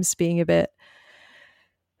themes being a bit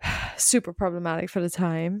super problematic for the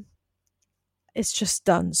time, it's just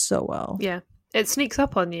done so well. Yeah. It sneaks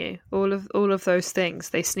up on you. All of those things,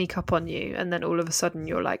 they sneak up on you, and then all of a sudden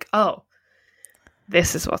you're like, oh,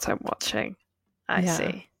 this is what I'm watching. I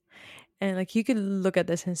see. And like you could look at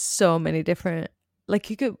this in so many different, like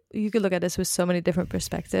you could look at this with so many different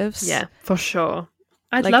perspectives. Yeah, for sure.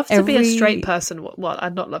 I'd Like love to be a straight person. Well,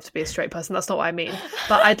 I'd not love to be a straight person. That's not what I mean.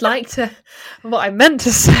 But I'd like to. What I meant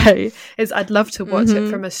to say is, I'd love to watch it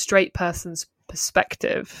from a straight person's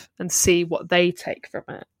perspective and see what they take from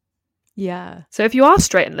it. Yeah. So if you are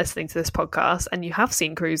straight and listening to this podcast and you have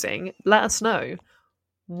seen Cruising, let us know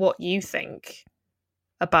what you think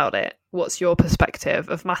about it. What's your perspective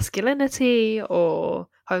of masculinity or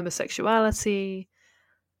homosexuality?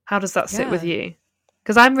 How does that sit with you?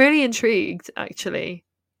 Because I'm really intrigued, actually,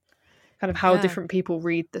 kind of how different people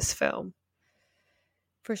read this film.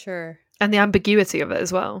 For sure. And the ambiguity of it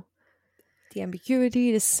as well. The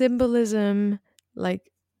ambiguity, the symbolism, like,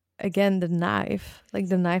 again, the knife. Like,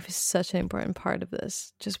 the knife is such an important part of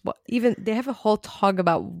this. Just what, even, they have a whole talk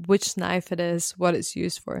about which knife it is, what it's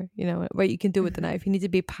used for, you know, what you can do with the knife. You need to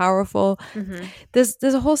be powerful. There's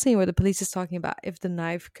a whole scene where the police is talking about if the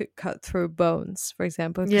knife could cut through bones, for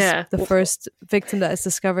example. The first victim that is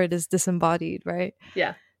discovered is disembodied, right?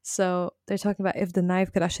 Yeah. So they're talking about if the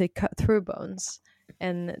knife could actually cut through bones.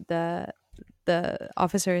 And the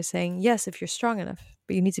officer is saying, yes, if you're strong enough,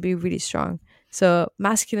 but you need to be really strong. So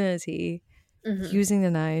masculinity, using the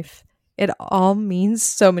knife, it all means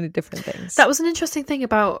so many different things. That was an interesting thing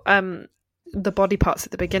about the body parts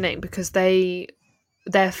at the beginning, because they're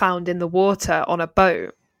found in the water on a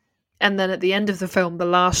boat, and then at the end of the film, the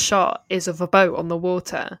last shot is of a boat on the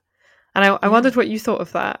water. And I wondered what you thought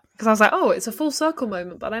of that, because I was like, oh, it's a full circle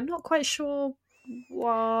moment, but I'm not quite sure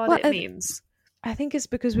what it means. I think it's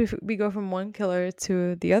because we go from one killer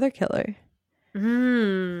to the other killer.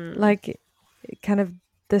 Like, kind of,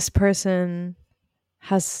 this person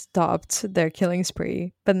has stopped their killing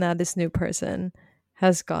spree, but now this new person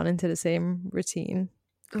has gone into the same routine.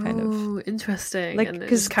 Oh, interesting. Like,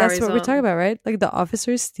 because that's what we're talking about, right? Like, the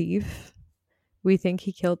officer Steve, we think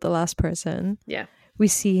he killed the last person. Yeah. We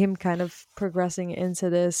see him kind of progressing into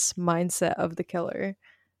this mindset of the killer.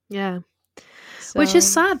 Yeah. So, which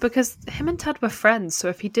is sad, because him and Ted were friends, so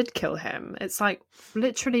if he did kill him, it's like,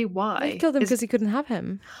 literally why? He killed him because he couldn't have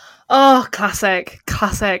him. Oh, classic.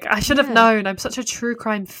 I should have known. I'm such a true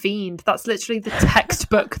crime fiend. That's literally the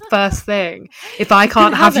textbook first thing. If I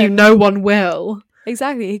can't have you, no one will.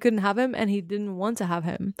 Exactly. He couldn't have him, and he didn't want to have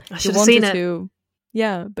him. I should have seen it.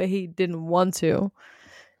 Yeah, but he didn't want to.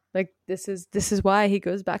 Like, this is why he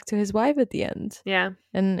goes back to his wife at the end. Yeah.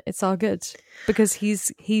 And it's all good. Because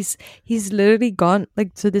he's literally gone.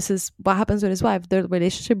 Like, so this is what happens with his wife. Their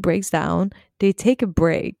relationship breaks down. They take a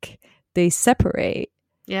break. They separate.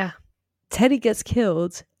 Yeah. Teddy gets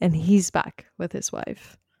killed, and he's back with his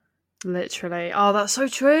wife. Literally. Oh, that's so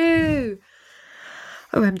true.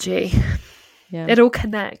 OMG. Yeah. It all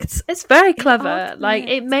connects. It's very clever. Like,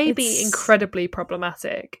 it may be incredibly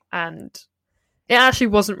problematic, and it actually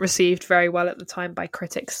wasn't received very well at the time by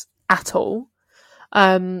critics at all.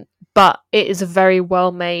 But it is a very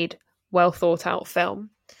well made, well thought out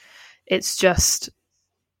film. It's just,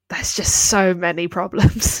 there's just so many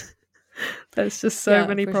problems. There's just so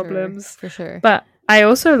many problems. For sure. But I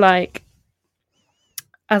also like,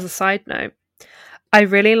 as a side note, I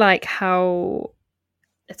really like how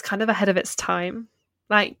it's kind of ahead of its time.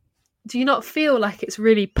 Like, do you not feel like it's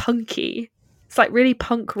really punky? It's like really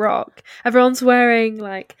punk rock. Everyone's wearing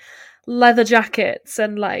like leather jackets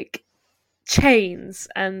and like chains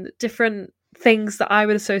and different things that I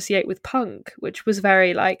would associate with punk, which was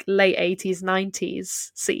very like late 80s,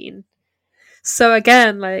 90s scene. So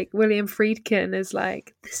again, like, William Friedkin is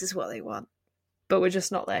like, this is what they want, but we're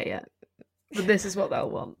just not there yet. But this is what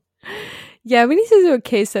they'll want. Yeah, we need to do a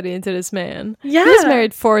case study into this man. Yeah. He was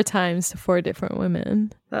married 4 times to 4 different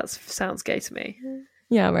women. That sounds gay to me.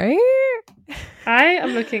 Yeah, right? I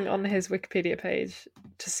am looking on his Wikipedia page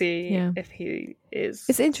to see if he is.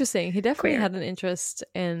 It's interesting. He definitely had an interest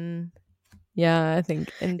in, I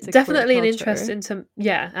think, into definitely an interest into,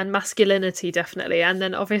 and masculinity, definitely. And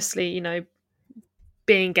then obviously, you know,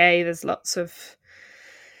 being gay, there's lots of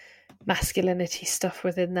masculinity stuff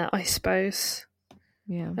within that, I suppose.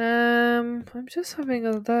 Yeah. I'm just having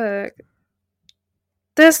a look.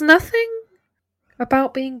 There's nothing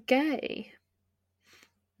about being gay.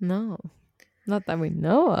 No. Not that we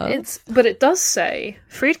know of. But it does say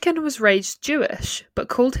Friedkin was raised Jewish, but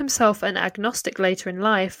called himself an agnostic later in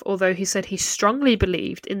life, although he said he strongly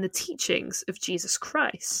believed in the teachings of Jesus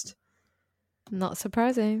Christ. Not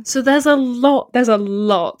surprising. So there's a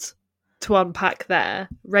lot to unpack there.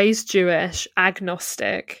 Raised Jewish,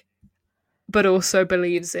 agnostic, but also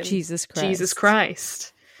believes in Jesus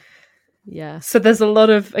Christ. Yeah. So there's a lot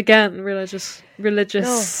of, again, religious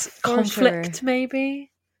conflict, sure.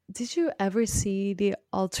 maybe. Did you ever see the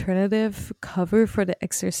alternative cover for The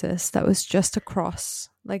Exorcist that was just a cross?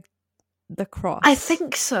 Like the cross. I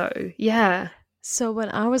think so, yeah. So when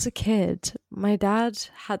I was a kid, my dad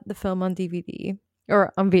had the film on DVD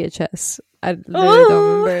or on VHS. I literally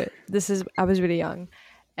don't remember. I was really young.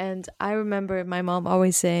 And I remember my mom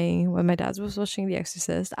always saying when my dad was watching The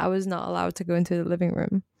Exorcist, I was not allowed to go into the living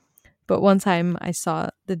room. But one time I saw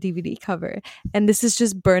the DVD cover, and this is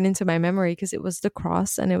just burned into my memory because it was the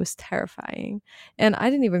cross and it was terrifying. And I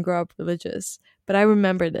didn't even grow up religious, but I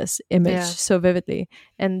remember this image so vividly,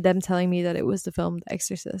 and them telling me that it was the film The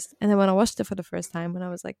Exorcist. And then when I watched it for the first time when I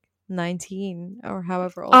was like 19 or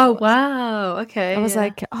however old I was, wow, okay. I was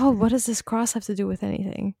like, oh, what does this cross have to do with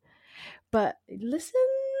anything? But listen,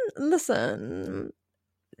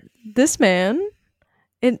 this man,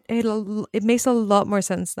 it makes a lot more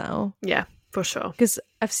sense now. Yeah, for sure. Because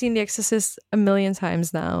I've seen The Exorcist a million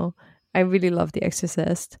times now. I really love The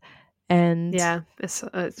Exorcist, and yeah, it's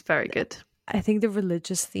very good. I think the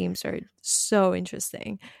religious themes are so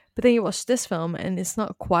interesting. But then you watch this film, and it's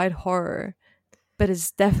not quite horror, but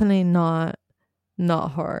it's definitely not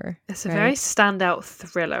horror. It's a very standout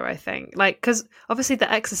thriller, I think. Like, because obviously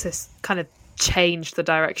The Exorcist kind of changed the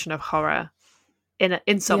direction of horror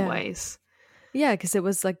in some ways. Yeah, because it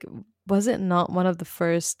was like, was it not one of the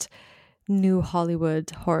first new Hollywood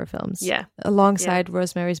horror films? Yeah. Alongside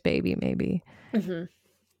Rosemary's Baby, maybe. Mm-hmm.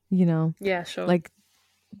 You know? Yeah, sure. Like,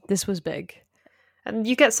 this was big. And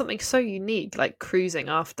you get something so unique, like Cruising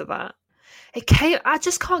after that. I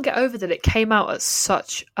just can't get over that it came out at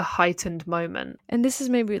such a heightened moment. And this is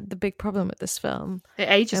maybe the big problem with this film. It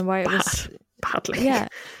ages and why it was badly. Yeah.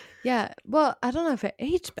 Yeah, well, I don't know if it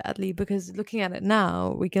aged badly because looking at it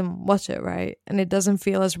now, we can watch it, right? And it doesn't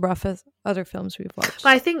feel as rough as other films we've watched. But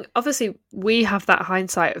I think, obviously, we have that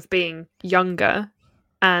hindsight of being younger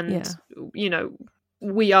and, you know,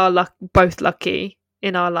 we are both lucky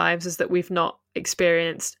in our lives is that we've not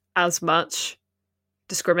experienced as much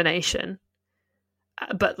discrimination.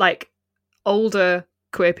 But, like, older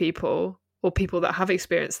queer people or people that have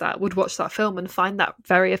experienced that would watch that film and find that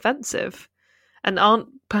very offensive. And aren't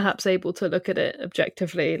perhaps able to look at it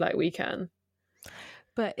objectively like we can.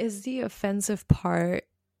 But is the offensive part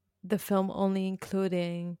the film only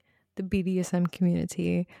including the BDSM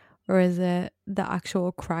community, or is it the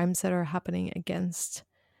actual crimes that are happening against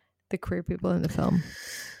the queer people in the film?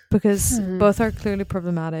 Because both are clearly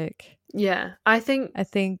problematic. Yeah, I think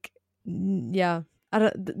the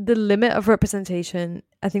limit of representation,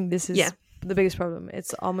 I think this is the biggest problem.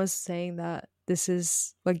 It's almost saying that this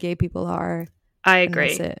is what gay people are. I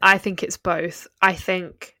agree. I think it's both. I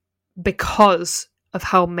think because of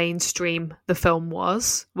how mainstream the film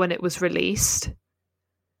was when it was released,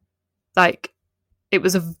 like it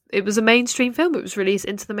was a mainstream film. It was released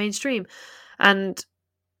into the mainstream, and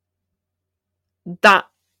that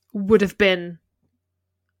would have been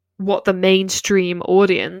what the mainstream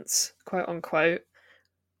audience, quote unquote,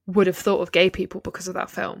 would have thought of gay people because of that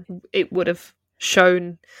film. It would have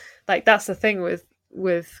shown, like, that's the thing with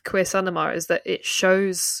queer cinema, is that it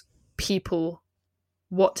shows people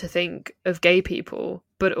what to think of gay people,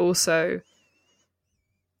 but also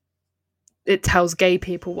it tells gay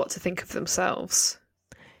people what to think of themselves.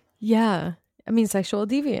 Yeah. I mean, sexual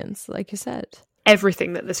deviance, like you said.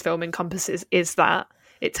 Everything that this film encompasses is that.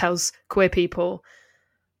 It tells queer people,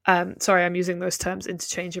 sorry, I'm using those terms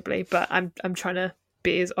interchangeably, but I'm trying to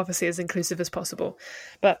be as obviously as inclusive as possible.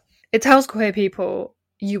 But it tells queer people,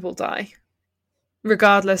 you will die.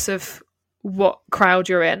 Regardless of what crowd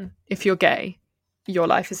you're in, if you're gay, your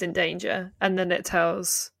life is in danger. And then it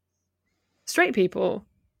tells straight people,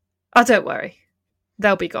 oh, don't worry,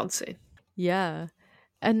 they'll be gone soon. Yeah.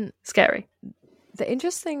 And scary. The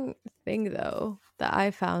interesting thing, though, that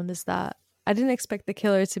I found is that I didn't expect the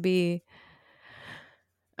killer to be,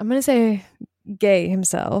 I'm going to say, gay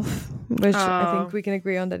himself, which I think we can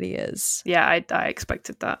agree on that he is. Yeah, I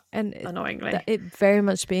expected that, and annoyingly. It very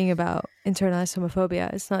much being about internalized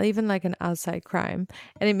homophobia. It's not even like an outside crime.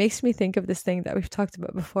 And it makes me think of this thing that we've talked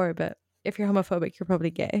about before, but if you're homophobic, you're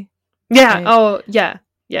probably gay. Yeah, right? oh, yeah.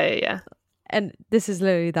 And this is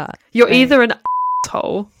literally that. You're either an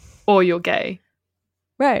asshole or you're gay.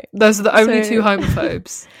 Right. Those are the only two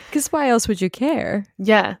homophobes. Because why else would you care?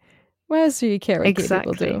 Yeah. Why else do you care what gay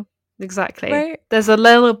people do? Exactly. Right? There's a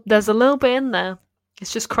little bit in there.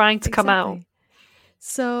 It's just crying to come out.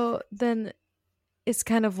 So then it's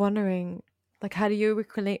kind of wondering, like, how do you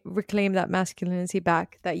reclaim that masculinity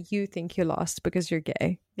back that you think you lost because you're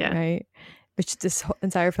gay? Yeah. Right? which this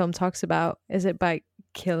entire film talks about. Is it by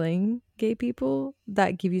killing gay people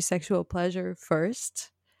that give you sexual pleasure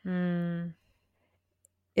first?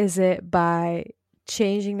 Is it by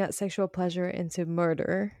changing that sexual pleasure into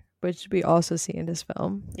murder, which we also see in this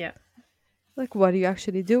film? Yeah. Like, what do you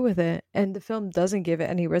actually do with it? And the film doesn't give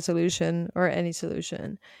it any resolution or any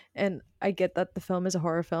solution. And I get that the film is a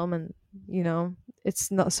horror film and, you know,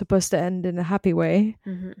 it's not supposed to end in a happy way,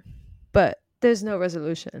 but there's no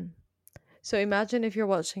resolution. So imagine if you're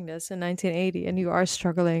watching this in 1980 and you are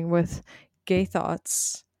struggling with gay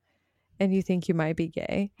thoughts and you think you might be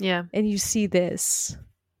gay. Yeah. And you see this.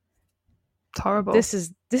 It's horrible. This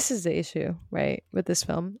is the issue, right, with this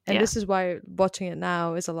film. And this is why watching it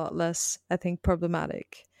now is a lot less, I think,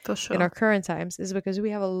 problematic. For sure. In our current times, is because we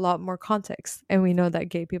have a lot more context, and we know that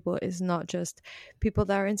gay people is not just people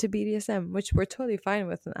that are into BDSM, which we're totally fine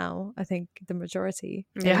with now. I think the majority,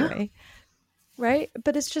 anyway, right?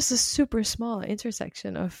 But it's just a super small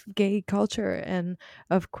intersection of gay culture and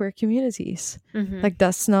of queer communities. Like,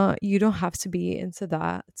 that's not, you don't have to be into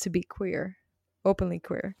that to be queer, openly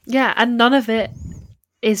queer. Yeah, and none of it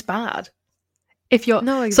is bad. If you're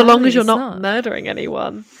exactly, so long as you're not murdering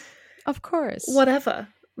anyone, of course, whatever.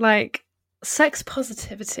 Like, sex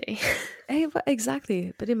positivity.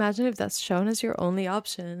 Exactly. But imagine if that's shown as your only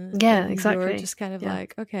option. Yeah, and exactly. You're just kind of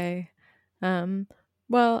like, okay,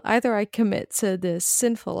 well, either I commit to this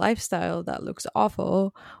sinful lifestyle that looks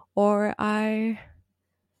awful, or I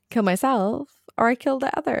kill myself, or I kill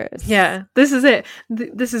the others. Yeah, this is it.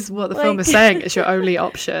 This is what the film is saying. It's your only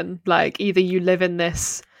option. Like, either you live in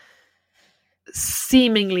this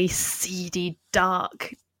seemingly seedy,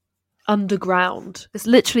 dark underground. It's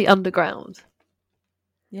literally underground.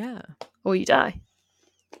 Yeah. Or you die.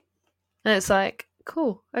 And it's like,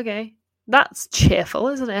 cool, okay. That's cheerful,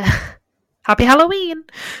 isn't it? Happy Halloween!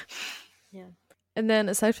 Yeah. And then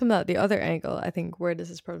aside from that, the other angle, I think, where this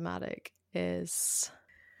is problematic is...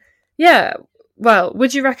 Yeah. Well,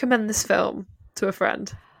 would you recommend this film to a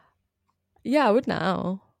friend? Yeah, I would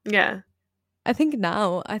now. Yeah. I think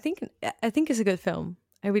it's a good film.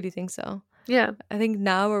 I really think so. Yeah. I think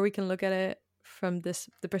now where we can look at it from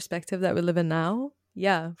the perspective that we live in now,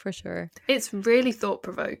 yeah, for sure. It's really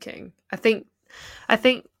thought-provoking. I think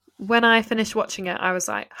when I finished watching it, I was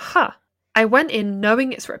like, I went in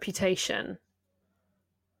knowing its reputation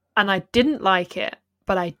and I didn't like it,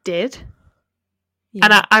 but I did.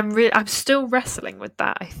 Yeah. And I'm still wrestling with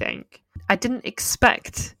that, I think. I didn't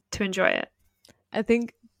expect to enjoy it. I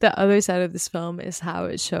think the other side of this film is how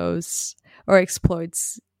it shows or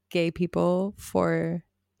exploits gay people for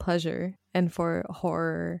pleasure and for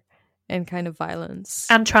horror and kind of violence.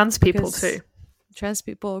 And trans people too. Trans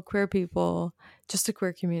people, queer people, just the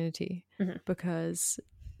queer community. Because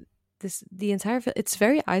the entire film, it's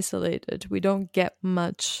very isolated. We don't get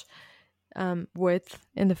much width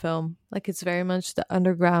in the film. Like, it's very much the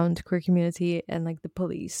underground queer community and like the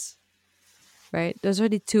police. Right? Those are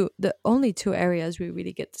the only two areas we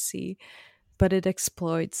really get to see. But it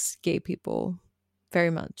exploits gay people very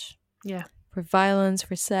much. Yeah. For violence,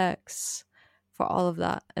 for sex, for all of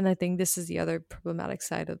that. And I think this is the other problematic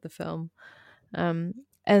side of the film.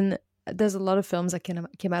 And there's a lot of films that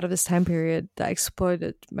came out of this time period that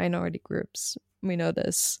exploited minority groups. We know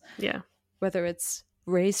this. Yeah. Whether it's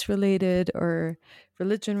race related or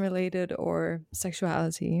religion related or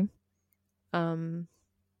sexuality. And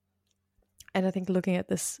I think looking at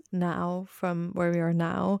this now from where we are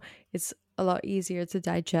now, it's a lot easier to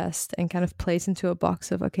digest and kind of place into a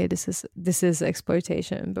box of, okay, this is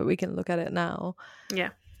exploitation, but we can look at it now. Yeah.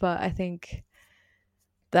 But I think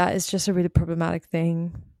that is just a really problematic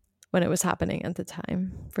thing when it was happening at the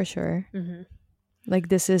time, for sure. Like,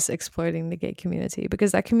 this is exploiting the gay community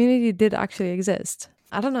because that community did actually exist.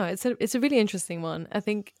 I don't know. It's a really interesting one. I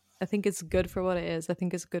think it's good for what it is. I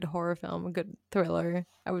think it's a good horror film, a good thriller.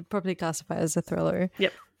 I would probably classify it as a thriller.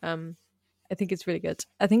 Yep. I think it's really good.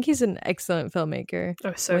 I think he's an excellent filmmaker.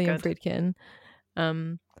 Oh, so William good.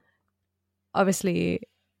 Friedkin. Obviously,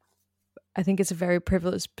 I think it's a very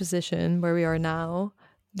privileged position where we are now,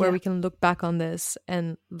 where we can look back on this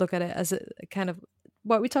and look at it as a kind of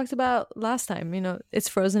what we talked about last time. You know, it's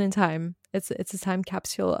frozen in time. It's a time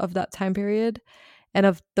capsule of that time period and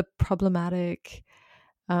of the problematic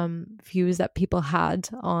views that people had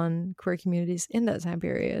on queer communities in that time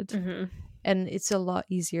period. And it's a lot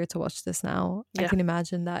easier to watch this now. I can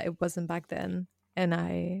imagine that it wasn't back then, and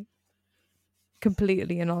I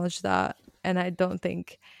completely acknowledge that. And I don't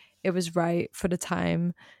think it was right for the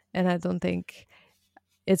time, and I don't think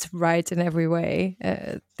it's right in every way.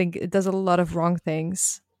 I think it does a lot of wrong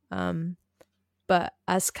things, but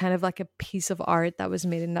as kind of like a piece of art that was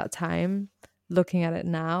made in that time, looking at it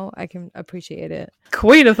now, I can appreciate it.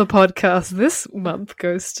 Queen of the podcast this month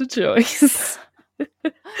goes to Joyce.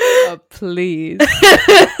 Oh, please.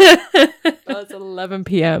 It's 11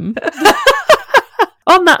 p.m.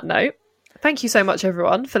 On that note, thank you so much,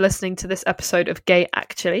 everyone, for listening to this episode of Gay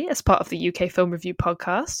Actually as part of the UK Film Review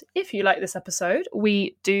podcast. If you like this episode,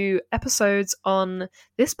 we do episodes on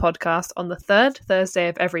this podcast on the third Thursday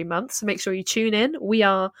of every month, so make sure you tune in. We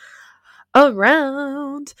are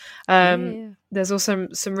around. There's also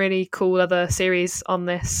some really cool other series on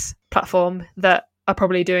this platform that are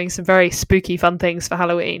probably doing some very spooky fun things for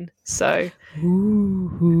Halloween, so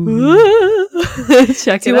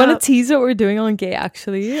check Do you want to tease what we're doing on Gay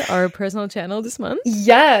Actually, our personal channel this month?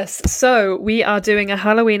 Yes, so we are doing a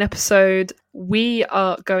Halloween episode. We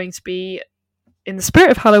are going to be, in the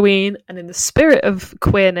spirit of Halloween and in the spirit of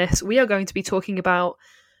queerness, we are going to be talking about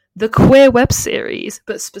the queer web series,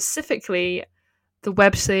 but specifically the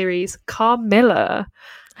web series Carmilla.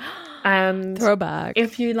 And throwback.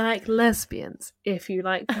 If you like lesbians, if you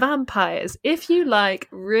like vampires, if you like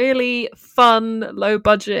really fun, low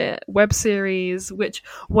budget web series, which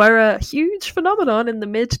were a huge phenomenon in the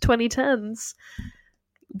mid 2010s,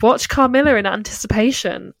 watch Carmilla in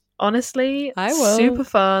anticipation. Honestly, I will. Super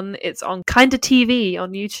fun. It's on Kinda TV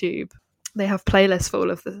on YouTube. They have playlists for all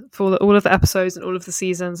of the episodes and all of the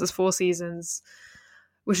seasons. There's 4 seasons,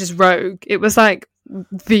 which is Rogue. It was like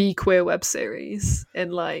the queer web series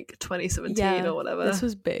in like 2017 or whatever. This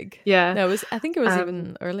was big. Yeah, no, I think it was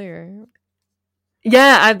even earlier.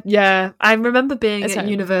 Yeah, I remember being at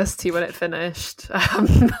university when it finished. I'm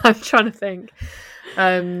trying to think,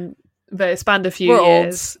 but it spanned a few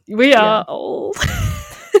years. We are old.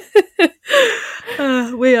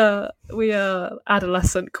 We are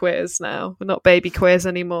adolescent queers now. We're not baby queers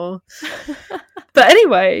anymore. But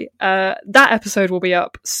anyway, that episode will be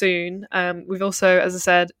up soon. We've also, as I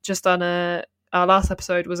said, just done our last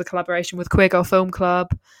episode was a collaboration with Queer Girl Film Club,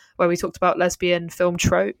 where we talked about lesbian film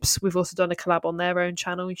tropes. We've also done a collab on their own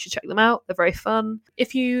channel. You should check them out. They're very fun.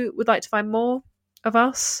 If you would like to find more of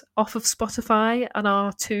us off of Spotify and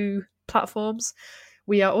our 2 platforms,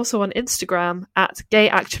 we are also on Instagram at Gay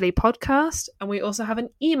Actually Podcast, and we also have an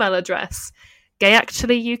email address,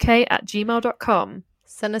 gayactuallyuk@gmail.com.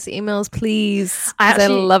 Send us emails, please. I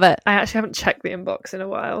love it. I actually haven't checked the inbox in a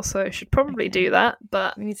while, so I should probably do that.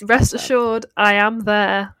 But rest assured, I am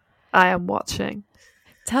there. I am watching.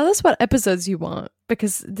 Tell us what episodes you want,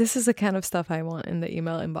 because this is the kind of stuff I want in the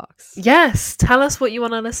email inbox. Yes, tell us what you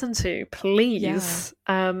want to listen to, please.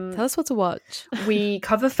 Yeah. Tell us what to watch. We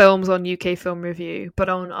cover films on UK Film Review, but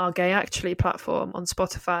on our Gay Actually platform on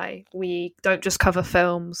Spotify, we don't just cover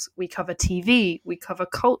films, we cover TV, we cover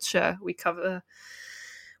culture, we cover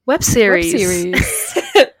web series.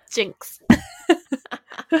 Jinx.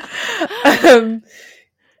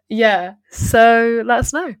 Yeah, so let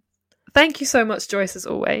us know. Thank you so much, Joyce, as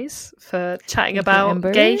always, for chatting about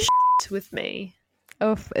gay shit with me.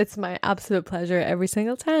 Oh, it's my absolute pleasure every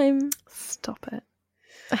single time. Stop it.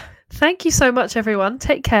 Thank you so much, everyone.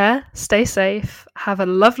 Take care. Stay safe. Have a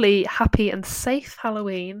lovely, happy, and safe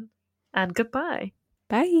Halloween. And goodbye.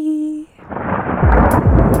 Bye.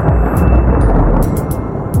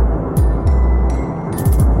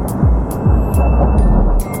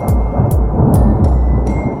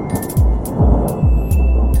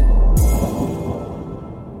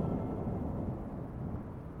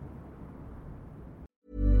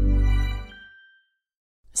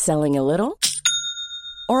 Selling a little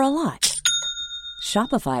or a lot?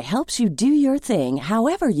 Shopify helps you do your thing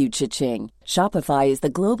however you cha-ching. Shopify is the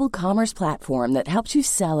global commerce platform that helps you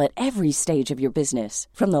sell at every stage of your business.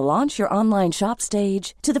 From the launch your online shop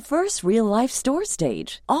stage to the first real-life store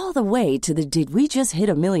stage, all the way to the did we just hit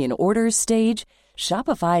a million orders stage.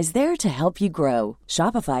 Shopify is there to help you grow.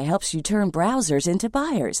 Shopify helps you turn browsers into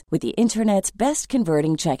buyers with the internet's best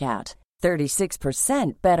converting checkout.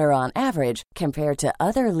 36% better on average compared to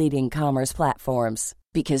other leading commerce platforms.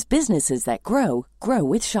 Because businesses that grow, grow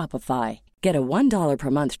with Shopify. Get a $1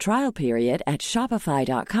 per month trial period at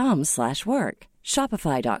shopify.com/work.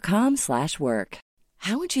 Shopify.com/work.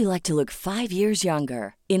 How would you like to look 5 years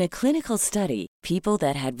younger? In a clinical study, people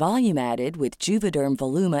that had volume added with Juvederm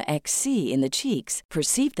Voluma XC in the cheeks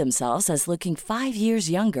perceived themselves as looking 5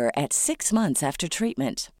 years younger at 6 months after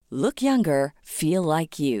treatment. Look younger, feel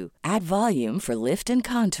like you. Add volume for lift and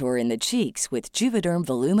contour in the cheeks with Juvederm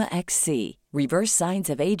Voluma XC. Reverse signs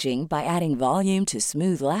of aging by adding volume to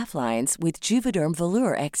smooth laugh lines with Juvederm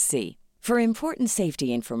Volure XC. For important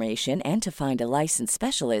safety information and to find a licensed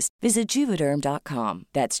specialist, visit Juvederm.com.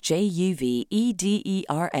 That's JUVEDERM.com.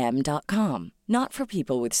 Not for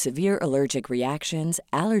people with severe allergic reactions,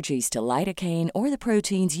 allergies to lidocaine, or the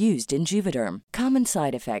proteins used in Juvederm. Common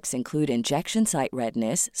side effects include injection site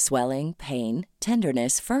redness, swelling, pain,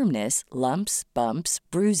 tenderness, firmness, lumps, bumps,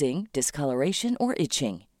 bruising, discoloration, or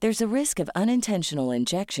itching. There's a risk of unintentional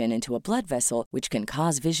injection into a blood vessel, which can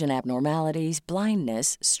cause vision abnormalities,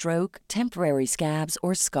 blindness, stroke, temporary scabs,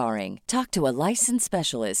 or scarring. Talk to a licensed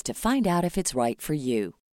specialist to find out if it's right for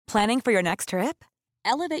you. Planning for your next trip?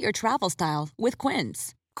 Elevate your travel style with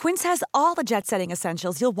Quince. Quince has all the jet-setting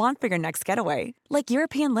essentials you'll want for your next getaway, like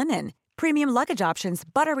European linen, premium luggage options,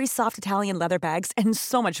 buttery soft Italian leather bags, and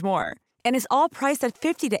so much more. And is all priced at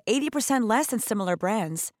 50 to 80% less than similar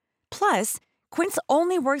brands. Plus, Quince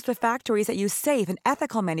only works with factories that use safe and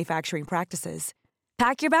ethical manufacturing practices.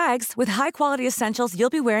 Pack your bags with high-quality essentials you'll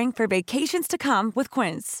be wearing for vacations to come with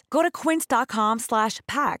Quince. Go to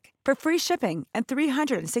quince.com/pack for free shipping and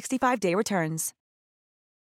 365-day returns.